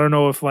 I don't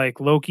know if like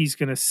Loki's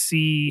going to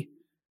see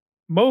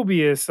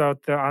Mobius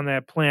out there on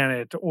that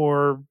planet,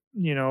 or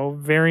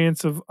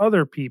variants of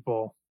other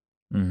people.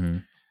 Mm-hmm.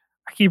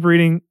 I keep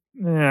reading.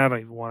 I don't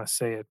even want to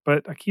say it,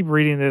 but I keep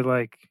reading that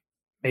like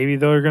maybe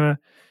they're going to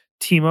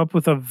team up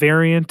with a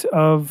variant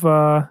of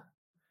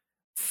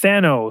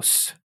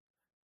Thanos,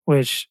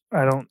 which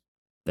I don't.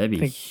 That'd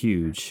be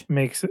huge.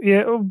 Makes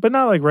but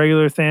not like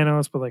regular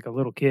Thanos, but like a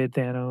little kid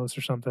Thanos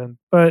or something.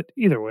 But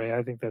either way,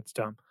 I think that's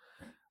dumb.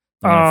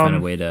 They're gonna find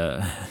a way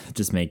to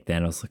just make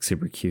Thanos look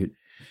super cute.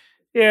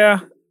 Yeah,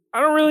 I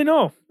don't really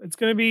know. It's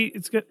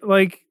good.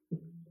 Like,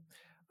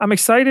 I'm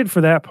excited for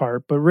that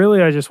part, but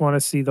really, I just want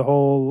to see the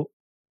whole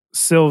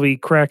Sylvie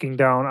cracking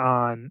down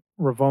on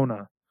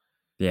Ravonna.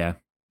 Yeah,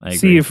 I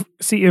agree.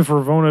 See if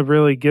Ravonna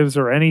really gives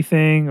her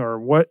anything, or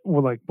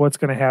what's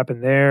going to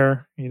happen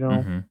there.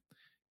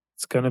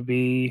 It's going to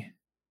be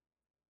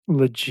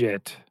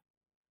legit.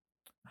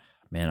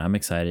 Man, I'm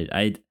excited.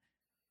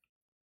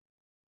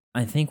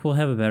 I think we'll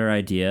have a better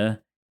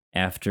idea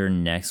after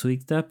next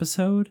week's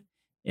episode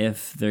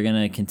if they're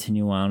gonna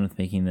continue on with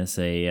making this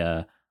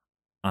a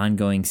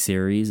ongoing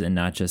series and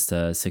not just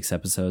 6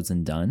 episodes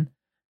and done.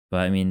 But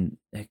I mean,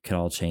 it could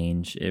all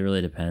change. It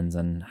really depends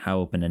on how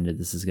open ended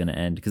this is gonna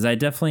end. Because I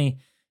definitely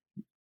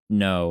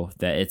know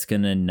that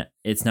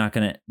it's not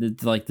gonna,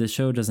 like, the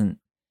show doesn't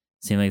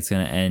seem like it's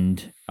gonna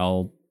end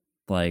all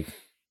like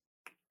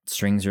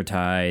strings are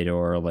tied,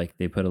 or like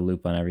they put a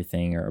loop on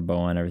everything or a bow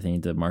on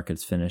everything. The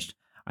market's finished.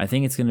 I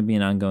think it's going to be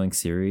an ongoing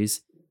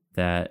series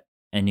that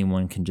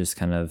anyone can just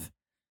kind of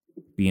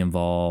be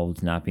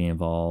involved, not be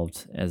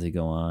involved as they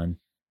go on.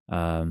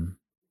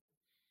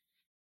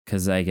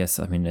 Because I guess,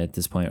 I mean, at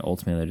this point,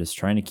 ultimately, they're just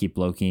trying to keep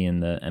Loki in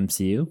the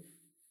MCU.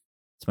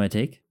 That's my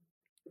take.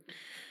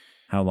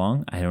 How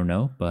long? I don't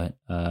know, but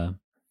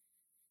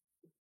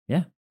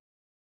yeah.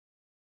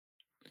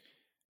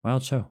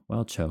 Wild show.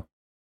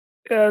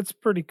 Yeah, it's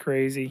pretty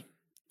crazy.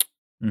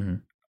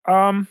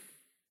 Mm-hmm.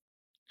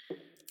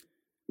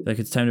 Like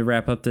it's time to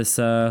wrap up this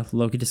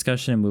Loki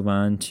discussion and move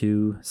on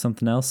to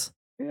something else.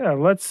 Yeah,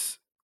 let's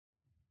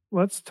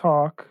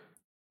talk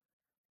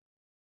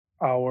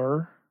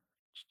our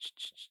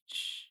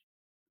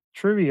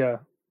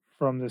trivia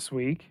from this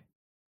week.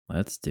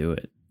 Let's do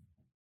it.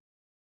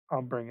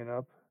 I'll bring it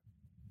up.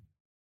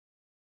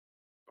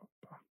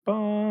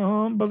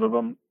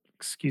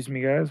 Excuse me,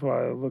 guys, while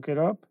I look it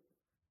up.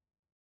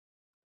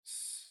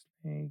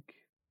 Snake.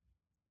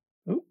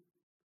 Oop.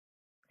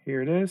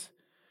 Here it is.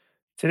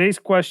 Today's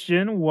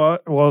question was,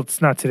 well, it's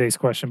not today's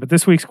question, but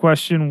this week's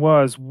question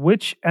was,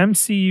 which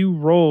MCU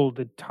role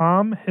did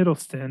Tom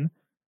Hiddleston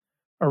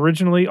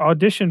originally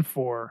audition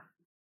for?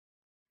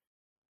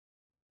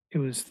 It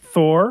was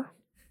Thor,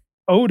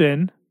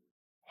 Odin,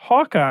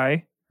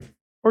 Hawkeye,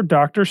 or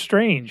Doctor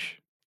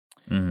Strange.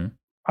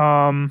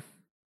 Mm-hmm.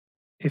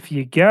 If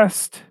you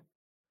guessed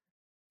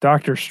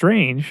Doctor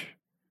Strange,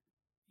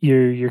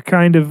 you're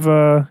kind of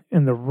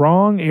in the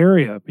wrong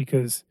area,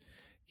 because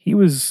he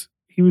was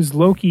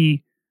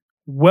Loki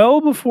well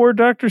before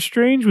Doctor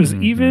Strange was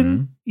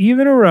even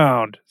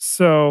around.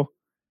 So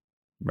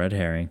red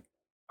herring.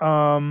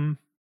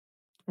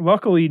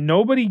 Luckily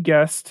nobody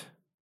guessed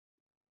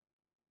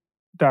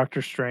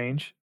Doctor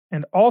Strange,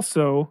 and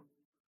also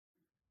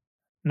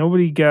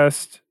nobody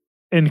guessed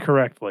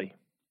incorrectly.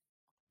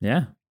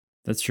 Yeah,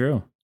 that's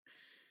true.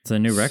 It's a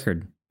new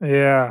record.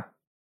 Yeah.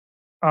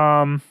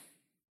 I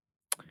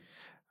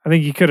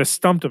think you could have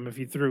stumped him if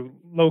you threw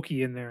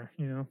Loki in there,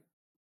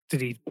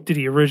 Did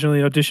he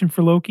originally audition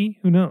for Loki?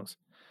 Who knows?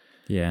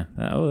 Yeah.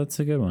 Oh, that's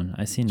a good one.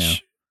 I see now.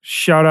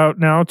 Shout out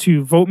now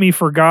to Vote Me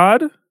for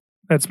God.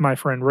 That's my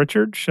friend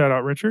Richard. Shout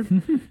out,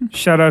 Richard.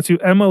 Shout out to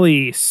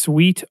Emily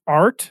Sweet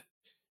Art.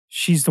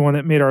 She's the one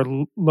that made our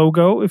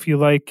logo. If you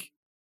like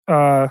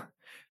fan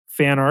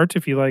art,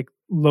 if you like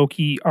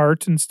Loki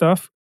art and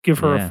stuff, give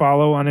her a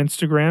follow on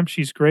Instagram.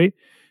 She's great.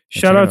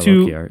 Shout out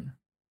to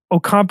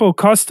Ocampo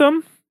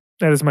Custom.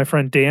 That is my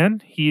friend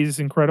Dan. He is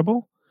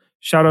incredible.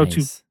 Shout out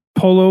to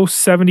Polo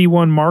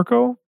 71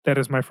 Marco. That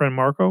is my friend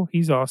Marco.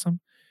 He's awesome.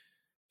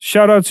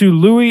 Shout out to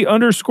Louis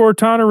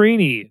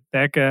 _Tonarini.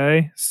 That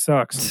guy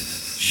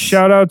sucks.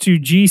 Shout out to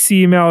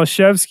GC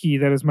Malashevsky.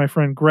 That is my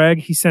friend Greg.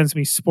 He sends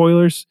me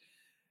spoilers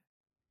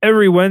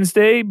every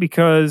Wednesday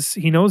because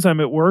he knows I'm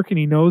at work and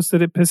he knows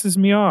that it pisses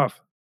me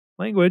off.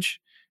 Language.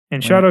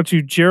 And shout out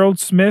to Gerald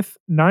Smith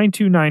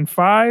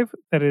 9295.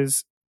 That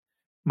is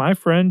my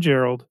friend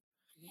Gerald.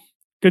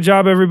 Good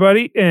job,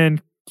 everybody,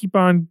 and keep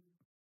on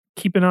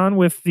keeping on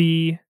with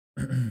the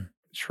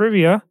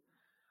trivia.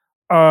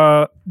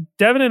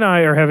 Devin and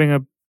I are having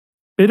a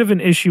bit of an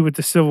issue with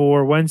the Civil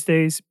War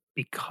Wednesdays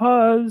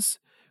because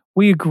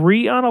we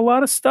agree on a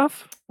lot of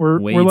stuff. We're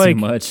Way like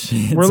too much.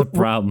 It's a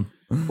problem.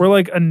 We're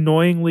like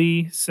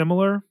annoyingly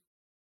similar.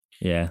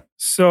 Yeah.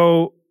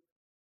 So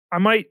I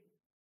might.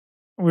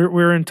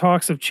 We're in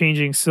talks of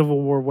changing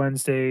Civil War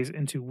Wednesdays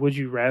into Would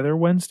You Rather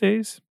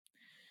Wednesdays,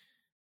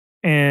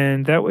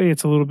 and that way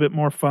it's a little bit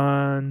more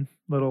fun,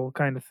 little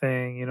kind of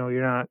thing. You know,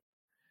 you're not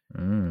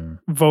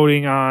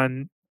voting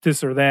on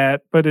this or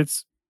that, but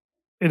it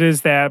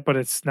is that, but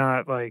it's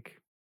not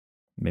like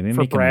maybe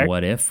make them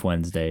What If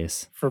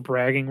Wednesdays for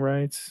bragging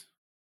rights.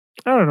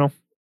 I don't know.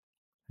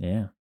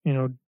 Yeah. You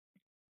know,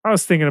 I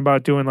was thinking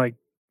about doing like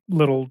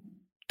little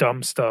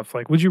dumb stuff.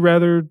 Like, would you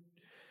rather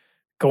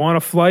go on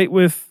a flight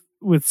with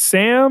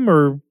Sam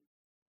or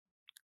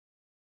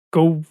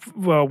go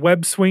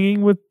web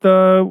swinging with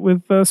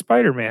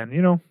Spider-Man?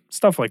 You know,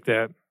 stuff like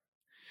that.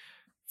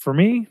 For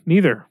me,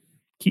 neither.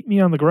 Keep me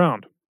on the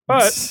ground.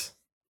 But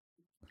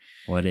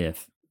what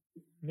if?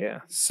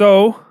 Yeah.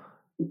 So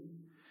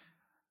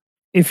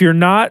if you're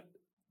not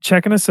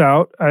checking us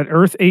out at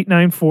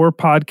Earth894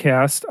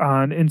 podcast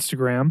on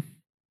Instagram,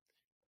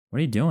 what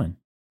are you doing?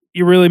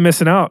 You're really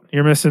missing out.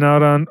 You're missing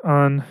out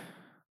on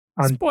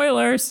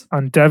spoilers.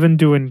 On Devin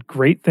doing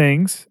great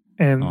things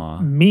and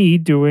me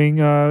doing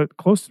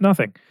close to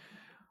nothing.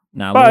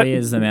 Now, Louis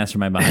is the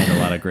mastermind behind a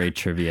lot of great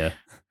trivia.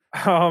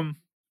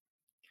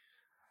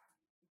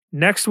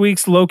 Next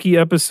week's Loki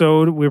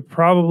episode, we're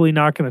probably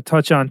not going to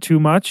touch on too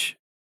much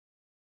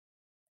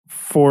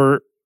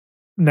for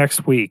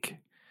next week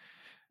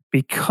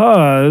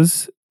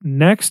because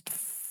next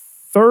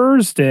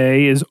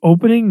Thursday is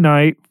opening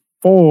night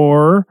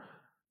for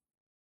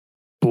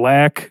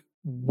Black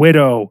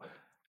Widow.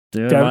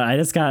 Dude, I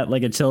just got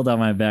like a chill down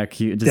my back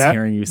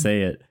hearing you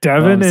say it.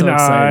 Devin and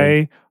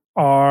I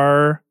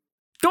are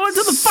going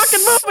to the fucking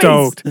movies.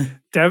 Stoked.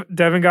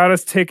 Devin got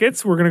us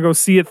tickets. We're going to go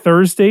see it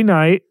Thursday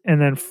night. And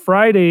then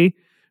Friday,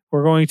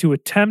 we're going to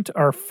attempt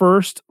our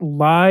first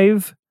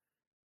live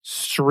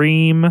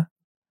stream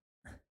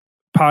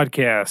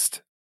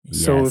podcast.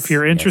 Yes, so if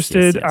you're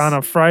interested on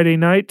a Friday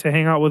night to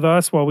hang out with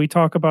us while we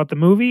talk about the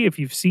movie, if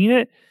you've seen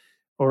it,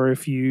 or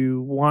if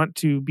you want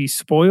to be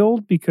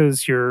spoiled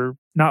because you're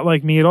not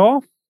like me at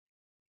all,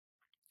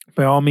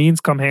 by all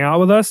means, come hang out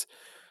with us.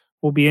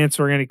 We'll be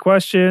answering any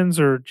questions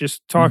or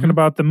just talking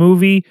about the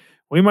movie.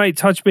 We might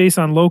touch base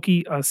on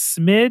Loki a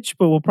smidge,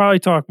 but we'll probably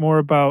talk more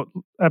about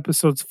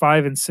episodes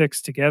 5 and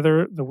 6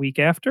 together the week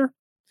after.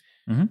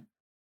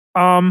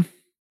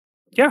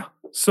 Yeah.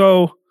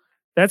 So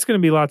that's going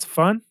to be lots of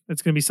fun.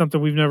 It's going to be something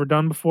we've never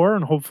done before,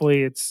 and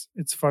hopefully it's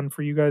fun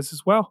for you guys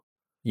as well.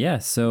 Yeah.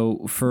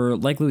 So for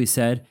like Louis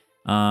said,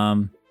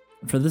 for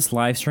this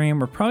live stream,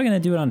 we're probably going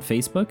to do it on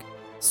Facebook.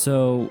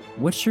 So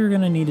what you're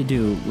going to need to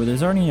do, well,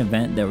 there's already an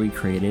event that we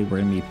created.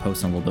 We're going to be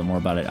posting a little bit more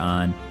about it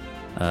on,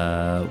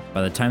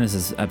 by the time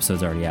this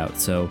episode's already out.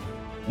 So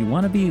you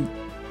want to be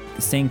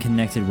staying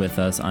connected with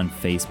us on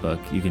Facebook.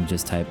 You can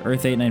just type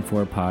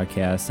Earth894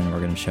 podcast and we're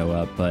going to show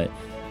up. But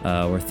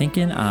we're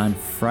thinking on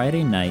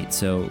Friday night.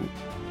 So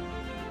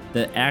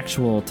the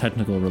actual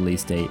technical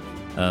release date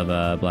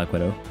of Black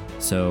Widow.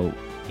 So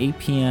 8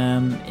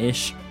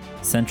 p.m.-ish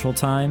Central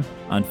Time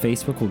on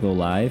Facebook will go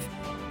live.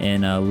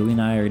 And Louis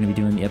and I are going to be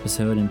doing the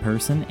episode in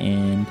person.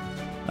 And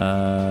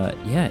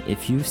yeah,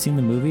 if you've seen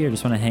the movie or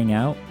just want to hang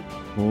out,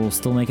 we'll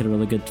still make it a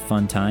really good,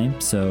 fun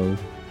time. So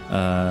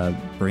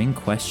bring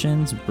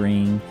questions,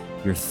 bring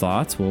your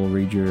thoughts. We'll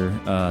read your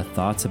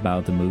thoughts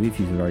about the movie if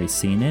you've already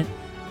seen it,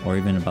 or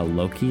even about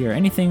Loki or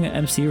anything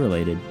MCU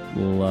related.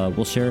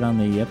 We'll share it on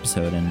the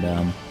episode,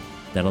 and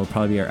that'll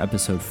probably be our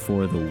episode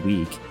for the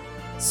week.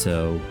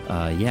 So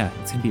yeah,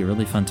 it's gonna be a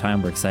really fun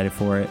time. We're excited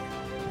for it.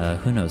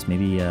 Who knows?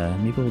 Maybe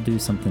we'll do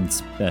something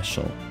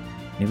special.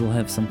 Maybe we'll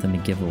have something to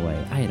give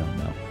away. I don't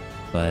know.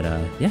 But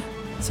yeah,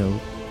 so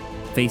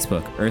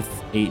Facebook,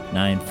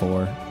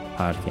 Earth894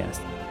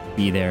 podcast.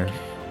 Be there.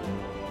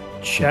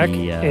 Check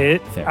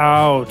it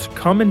out.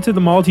 Come into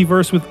the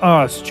multiverse with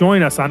us.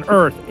 Join us on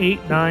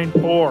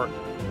Earth894.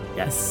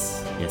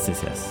 Yes.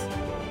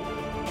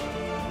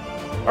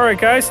 All right,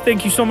 guys.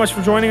 Thank you so much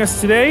for joining us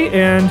today.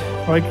 And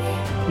like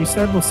we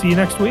said, we'll see you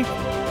next week.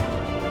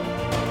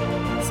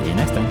 See you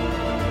next time.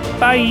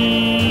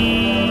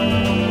 Bye.